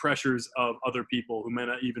the pressures of other people who may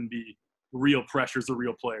not even be real pressures or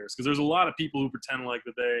real players, because there's a lot of people who pretend like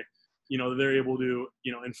that they're able to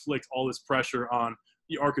inflict all this pressure on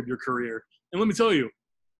the arc of your career. And let me tell you,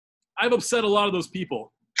 I've upset a lot of those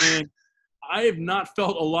people, and I have not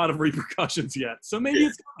felt a lot of repercussions yet. So maybe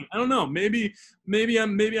it's coming. I don't know. Maybe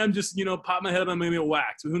I'm just, you know, pop my head up and maybe a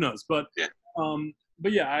whack. Who knows? But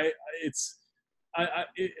yeah,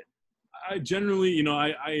 I generally, you know,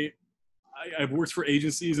 I've worked for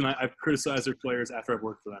agencies and I've criticized their players after I've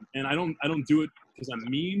worked for them. And I don't do it because I'm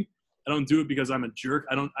mean. I don't do it because I'm a jerk.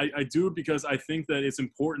 I do it because I think that it's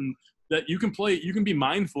important that you can be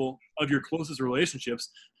mindful of your closest relationships,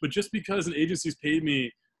 but just because an agency's paid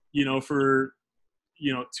me, you know, for,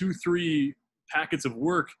 you know, 2-3 packets of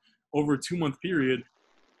work over a 2-month period,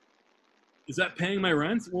 is that paying my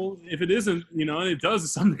rent? Well, if it isn't, you know, and it does to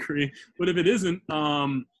some degree, but if it isn't,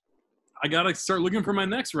 I gotta start looking for my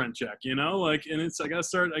next rent check, you know, like, and I gotta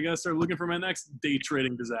start looking for my next day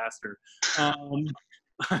trading disaster.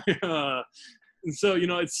 And so, you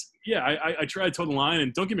know, I try to toe the line,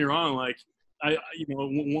 and don't get me wrong, like, you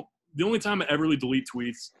know, the only time I ever really delete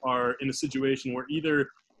tweets are in a situation where either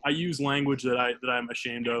I use language that I'm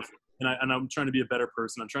ashamed of, and I'm trying to be a better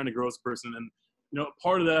person. I'm trying to grow as a person, and, you know,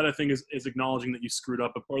 part of that I think is acknowledging that you screwed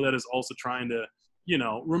up, but part of that is also trying to, you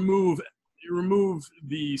know, remove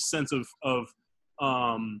the sense of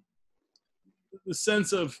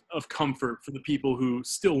comfort for the people who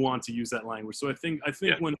still want to use that language. So I think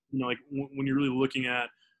when, you know, like when you're really looking at,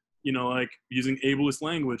 you know, like using ableist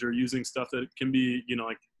language or using stuff that can be, you know,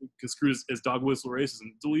 like construed as dog whistle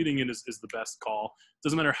racism, deleting it is the best call. It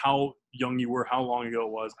doesn't matter how young you were, how long ago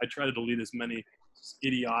it was. I try to delete as many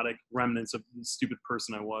idiotic remnants of the stupid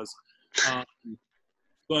person I was. I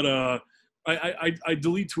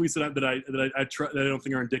delete tweets that I don't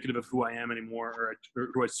think are indicative of who I am anymore or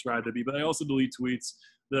who I strive to be. But I also delete tweets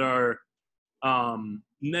that are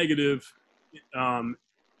negative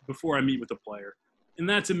before I meet with the player, and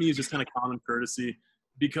that to me is just kind of common courtesy,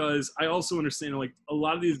 because I also understand, like, a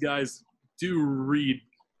lot of these guys do read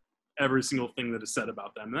every single thing that is said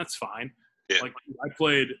about them, and that's fine. Yeah. Like, I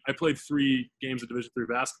played 3 games of Division III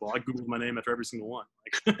basketball. I Googled my name after every single one.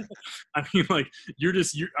 Like, I mean, like, you're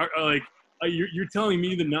telling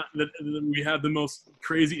me that we have the most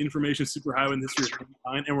crazy information superhighway in the history of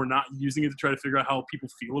mankind, and we're not using it to try to figure out how people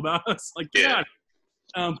feel about us? Like, yeah.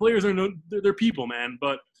 God, players they're people, man.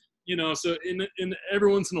 But, you know, so in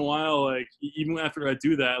every once in a while, like, even after I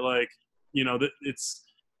do that, like, you know, that it's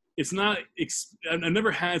not. I've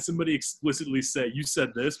never had somebody explicitly say, "You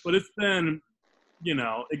said this," but it's been, you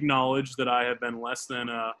know, acknowledged that I have been less than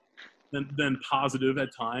positive at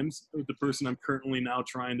times with the person I'm currently now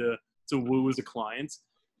trying to woo as a client.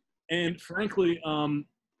 And frankly,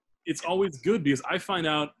 it's always good, because I find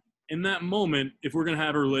out in that moment if we're going to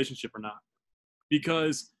have a relationship or not.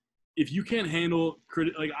 Because if you can't handle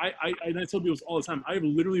like I tell people this all the time, I've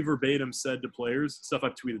literally verbatim said to players stuff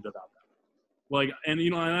I've tweeted about them. Like, and,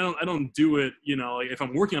 you know, I don't do it, you know, like, if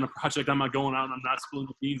I'm working on a project, I'm not going out and I'm not spilling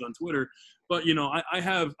the beans on Twitter. But, you know, I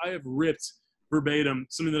have ripped verbatim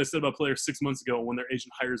something that I said about players 6 months ago when their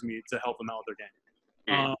agent hires me to help them out with their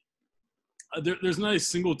game. There's not a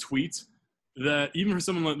single tweet that, even for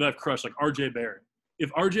someone like that I've crushed, like RJ Barrett. If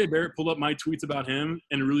RJ Barrett pulled up my tweets about him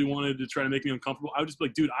and really wanted to try to make me uncomfortable, I would just be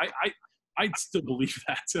like, dude, I still believe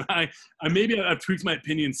that. And maybe I've tweaked my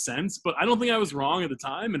opinion since, but I don't think I was wrong at the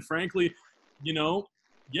time. And frankly, you know,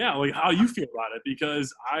 yeah, like, how you feel about it,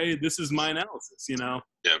 because this is my analysis, you know.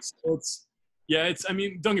 Yeah. So I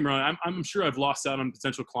mean, don't get me wrong. I'm sure I've lost out on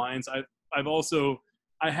potential clients. I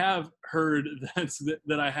have heard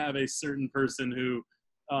that I have a certain person who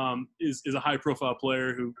is a high profile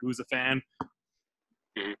player who's a fan.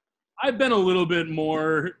 Mm-hmm. I've been a little bit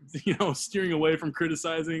more, you know, steering away from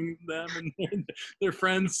criticizing them and their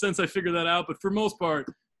friends since I figured that out. But for most part,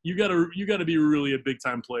 you gotta be really a big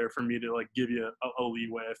time player for me to, like, give you a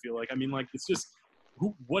leeway. I feel like, I mean, like, it's just,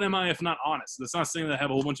 what am I if not honest? That's not saying that I have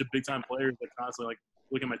a whole bunch of big time players that constantly, like,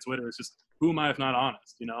 look at my Twitter. It's just, who am I if not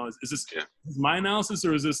honest? You know, is this my analysis,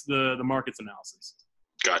 or is this the market's analysis?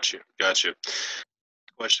 Got you.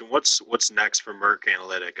 Question: What's next for Merc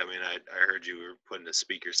Analytic? I mean, I heard you were putting a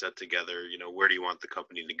speaker set together. You know, where do you want the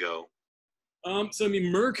company to go? So I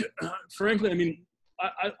mean, Merc, frankly, I mean,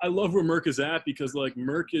 I love where Merc is at, because, like,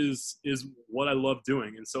 Merc is what I love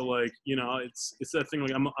doing. And so, like, you know, it's that thing,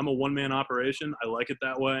 like, I'm a one-man operation. I like it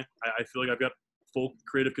that way. I feel like I've got full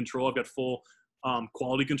creative control. I've got full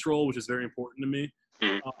quality control, which is very important to me.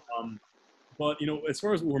 Mm-hmm. But, you know, as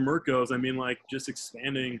far as where Merc goes, I mean, like, just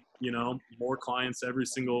expanding, you know, more clients every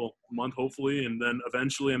single month, hopefully. And then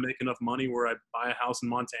eventually I make enough money where I buy a house in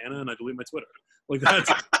Montana and I delete my Twitter. Like, that's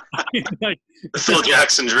like, the Phil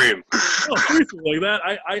Jackson dream. No, seriously, like that.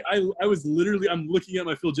 I was literally, I'm looking at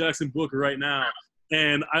my Phil Jackson book right now,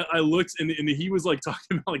 And I looked, and he was like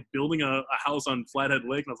talking about like building a house on Flathead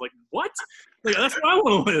Lake, and I was like, what? Like, that's where I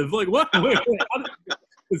want to live. Like, what? Wait,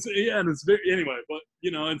 and it's very, anyway, but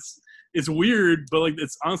it's weird, but like,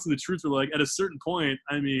 it's honestly the truth. Like, at a certain point,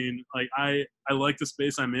 I mean, like, I like the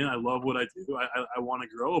space I'm in. I love what I do. I want to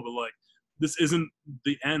grow, but like, this isn't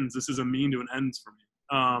the ends. This is a mean to an ends for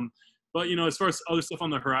me. But as far as other stuff on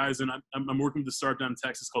the horizon, I'm working with a startup down in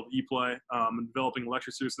Texas called ePlay. I'm developing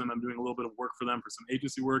lecture series for them. I'm doing a little bit of work for them for some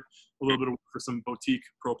agency work, a little bit of work for some boutique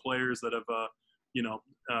pro players that have,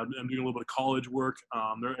 I'm doing a little bit of college work.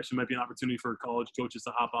 There actually might be an opportunity for college coaches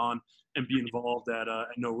to hop on and be involved at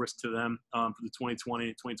no risk to them for the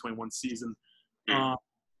 2020-2021 season. But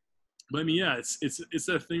I mean, yeah, it's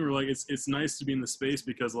that thing where like it's nice to be in the space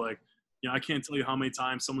because like, I can't tell you how many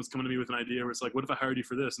times someone's coming to me with an idea where it's like, what if I hired you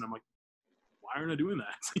for this? And I'm like, why aren't I doing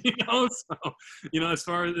that? So, as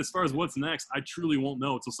far as what's next, I truly won't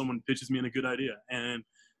know until someone pitches me in a good idea. And,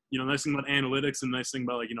 the nice thing about analytics and the nice thing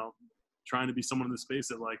about like, trying to be someone in the space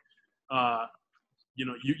that like,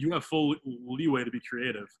 you have full leeway to be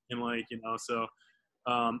creative and like, so,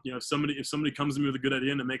 if somebody comes to me with a good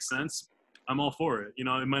idea and it makes sense, I'm all for it. It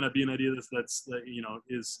might not be an idea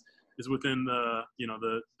is within the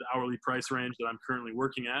hourly price range that I'm currently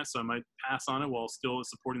working at, so I might pass on it while still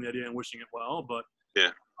supporting the idea and wishing it well. But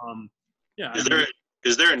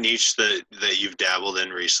is there a niche that you've dabbled in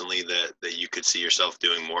recently that you could see yourself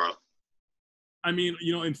doing more of? I mean,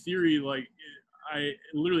 in theory, like I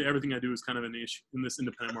literally everything I do is kind of a niche in this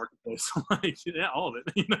independent marketplace. Like, yeah, all of it.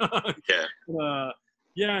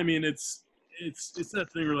 Yeah. I mean, it's that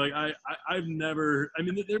thing where like I've never. I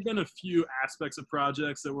mean, there've been a few aspects of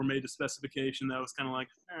projects that were made to specification that was kind of like,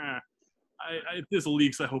 if this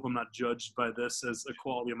leaks, I hope I'm not judged by this as a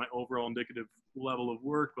quality of my overall indicative level of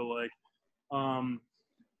work. But like,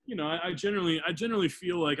 I generally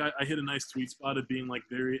feel like I hit a nice sweet spot of being like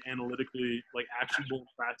very analytically like actionable and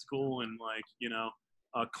practical and like,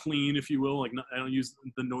 clean, if you will. Like, I don't use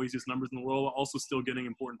the noisiest numbers in the world, also still getting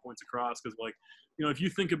important points across. Cause like, if you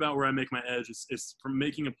think about where I make my edge, it's from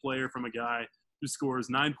making a player from a guy who scores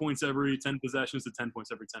 9 points every 10 possessions to 10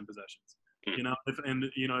 points every 10 possessions.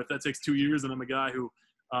 If that takes 2 years, then I'm a guy who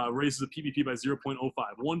raises a PPP by 0.05,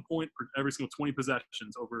 1 point per every single 20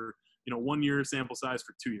 possessions over, 1 year sample size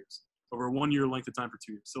for 2 years, over a 1 year length of time for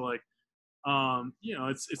 2 years. So like,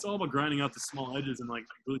 it's all about grinding out the small edges and like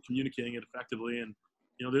really communicating it effectively. And,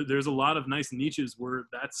 there's a lot of nice niches where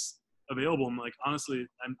that's available. And like, honestly,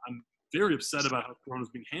 I'm very upset about how Corona is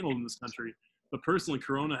being handled in this country. But personally,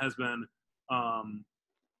 Corona has been,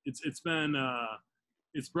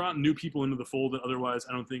 it's brought new people into the fold that otherwise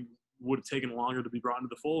I don't think would have taken longer to be brought into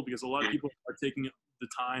the fold, because a lot of people are taking the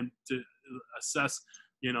time to assess,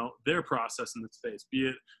 their process in the space, be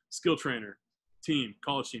it skill trainer, team,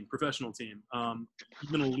 college team, professional team,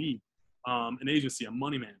 even a league, an agency, a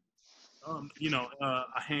money man, a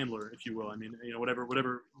handler, if you will. I mean,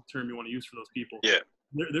 whatever term you want to use for those people. Yeah.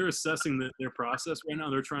 They're assessing their process right now.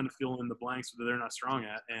 They're trying to fill in the blanks that they're not strong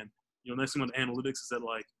at. And, nice thing about analytics is that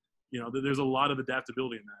like, there's a lot of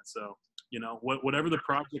adaptability in that. So, whatever the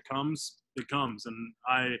project comes, it comes. And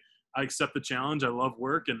I accept the challenge. I love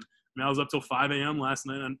work. And I was up till 5 a.m. last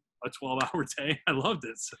night on a 12-hour day. I loved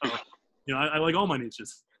it. So, I like all my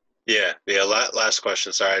niches. Yeah. Last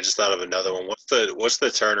question. Sorry, I just thought of another one. What's the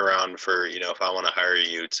turnaround for, if I want to hire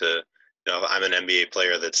you to, I'm an NBA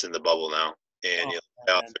player that's in the bubble now, and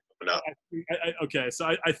okay. So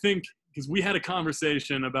I think, because we had a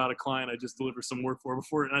conversation about a client I just delivered some work for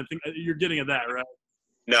before, and I think you're getting at that, right?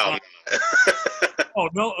 No. Oh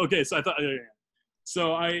no. Okay. So I thought. Yeah.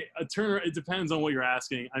 So it depends on what you're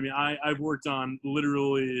asking. I mean, I've worked on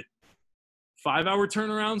literally 5-hour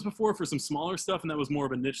turnarounds before for some smaller stuff, and that was more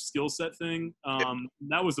of a niche skill set thing.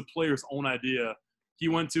 That was the player's own idea. He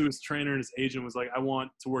went to his trainer and his agent was like, I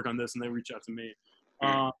want to work on this, and they reached out to me.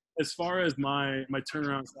 As far as my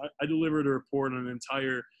turnarounds, I delivered a report on an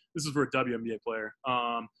entire – this is for a WNBA player.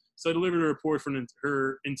 So I delivered a report for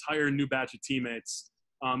her entire new batch of teammates.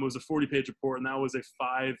 It was a 40-page report, and that was a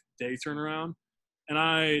 5-day turnaround. And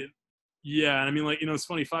I mean, like, it's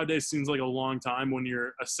funny. 5 days seems like a long time when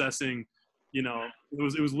you're assessing – it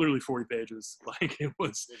was literally 40 pages. Like, it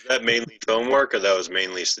was. Was that mainly film work, or that was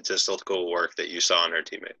mainly statistical work that you saw in her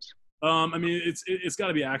teammates? I mean, it's got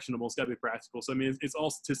to be actionable. It's got to be practical. So I mean, it's all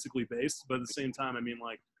statistically based, but at the same time, I mean,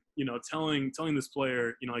 like, telling this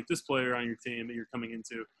player, like this player on your team that you're coming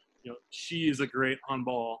into, she is a great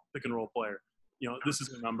on-ball pick and roll player. This is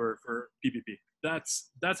a number for PPP. That's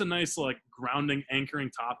a nice like grounding,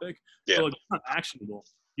 anchoring topic. Yeah. But like, it's not actionable.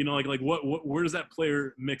 Like what where does that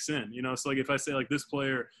player mix in? So like if I say like this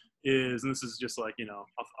player, is, and this is just like,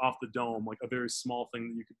 off the dome, like a very small thing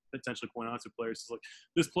that you could potentially point out to players, is like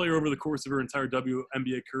this player over the course of her entire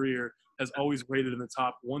WNBA career has always rated in the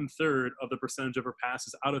top 1/3 of the percentage of her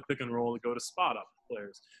passes out of pick and roll to go to spot up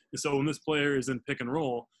players. And so when this player is in pick and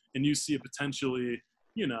roll and you see a potentially,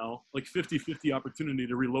 like 50-50 opportunity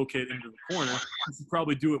to relocate into the corner, you should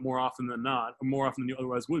probably do it more often than not, or more often than you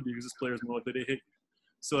otherwise would, because this player is more likely to hit you.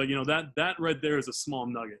 So, that right there is a small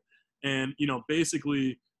nugget. And,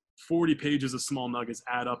 basically 40 pages of small nuggets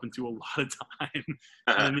add up into a lot of time.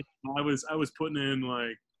 And I was putting in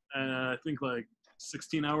I think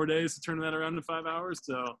 16-hour days to turn that around in 5 hours.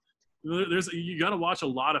 So you got to watch a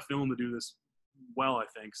lot of film to do this well, I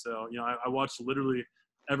think. So, I watched literally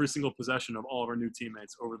every single possession of all of our new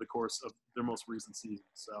teammates over the course of their most recent season.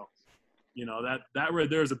 So, that right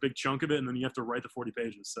there is a big chunk of it. And then you have to write the 40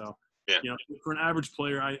 pages. So, for an average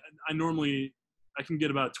player, I normally can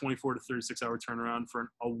get about 24 to 36 hour turnaround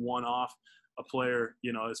for a one-off, a player,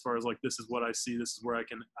 as far as like, this is what I see, this is where I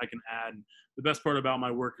can add. And the best part about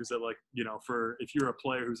my work is that, like, for if you're a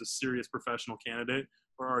player who's a serious professional candidate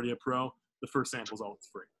or already a pro, the first sample is always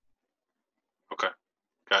free. Okay.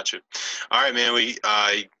 Gotcha. All right, man. We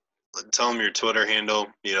tell them your Twitter handle,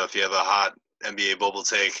 if you have a hot NBA bubble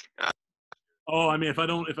take. Oh, I mean, if I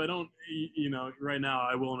don't, right now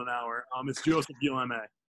I will in an hour. It's Joseph Gill, MA.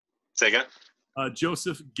 Say again?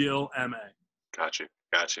 Joseph Gill, MA. Gotcha.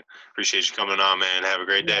 Appreciate you coming on, man. Have a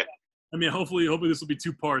great day. I mean, hopefully this will be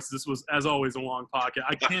 2 parts. This was, as always, a long podcast.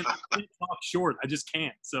 I can't talk short. I just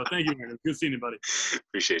can't. So thank you, man. It's good seeing you, buddy.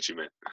 Appreciate you, man.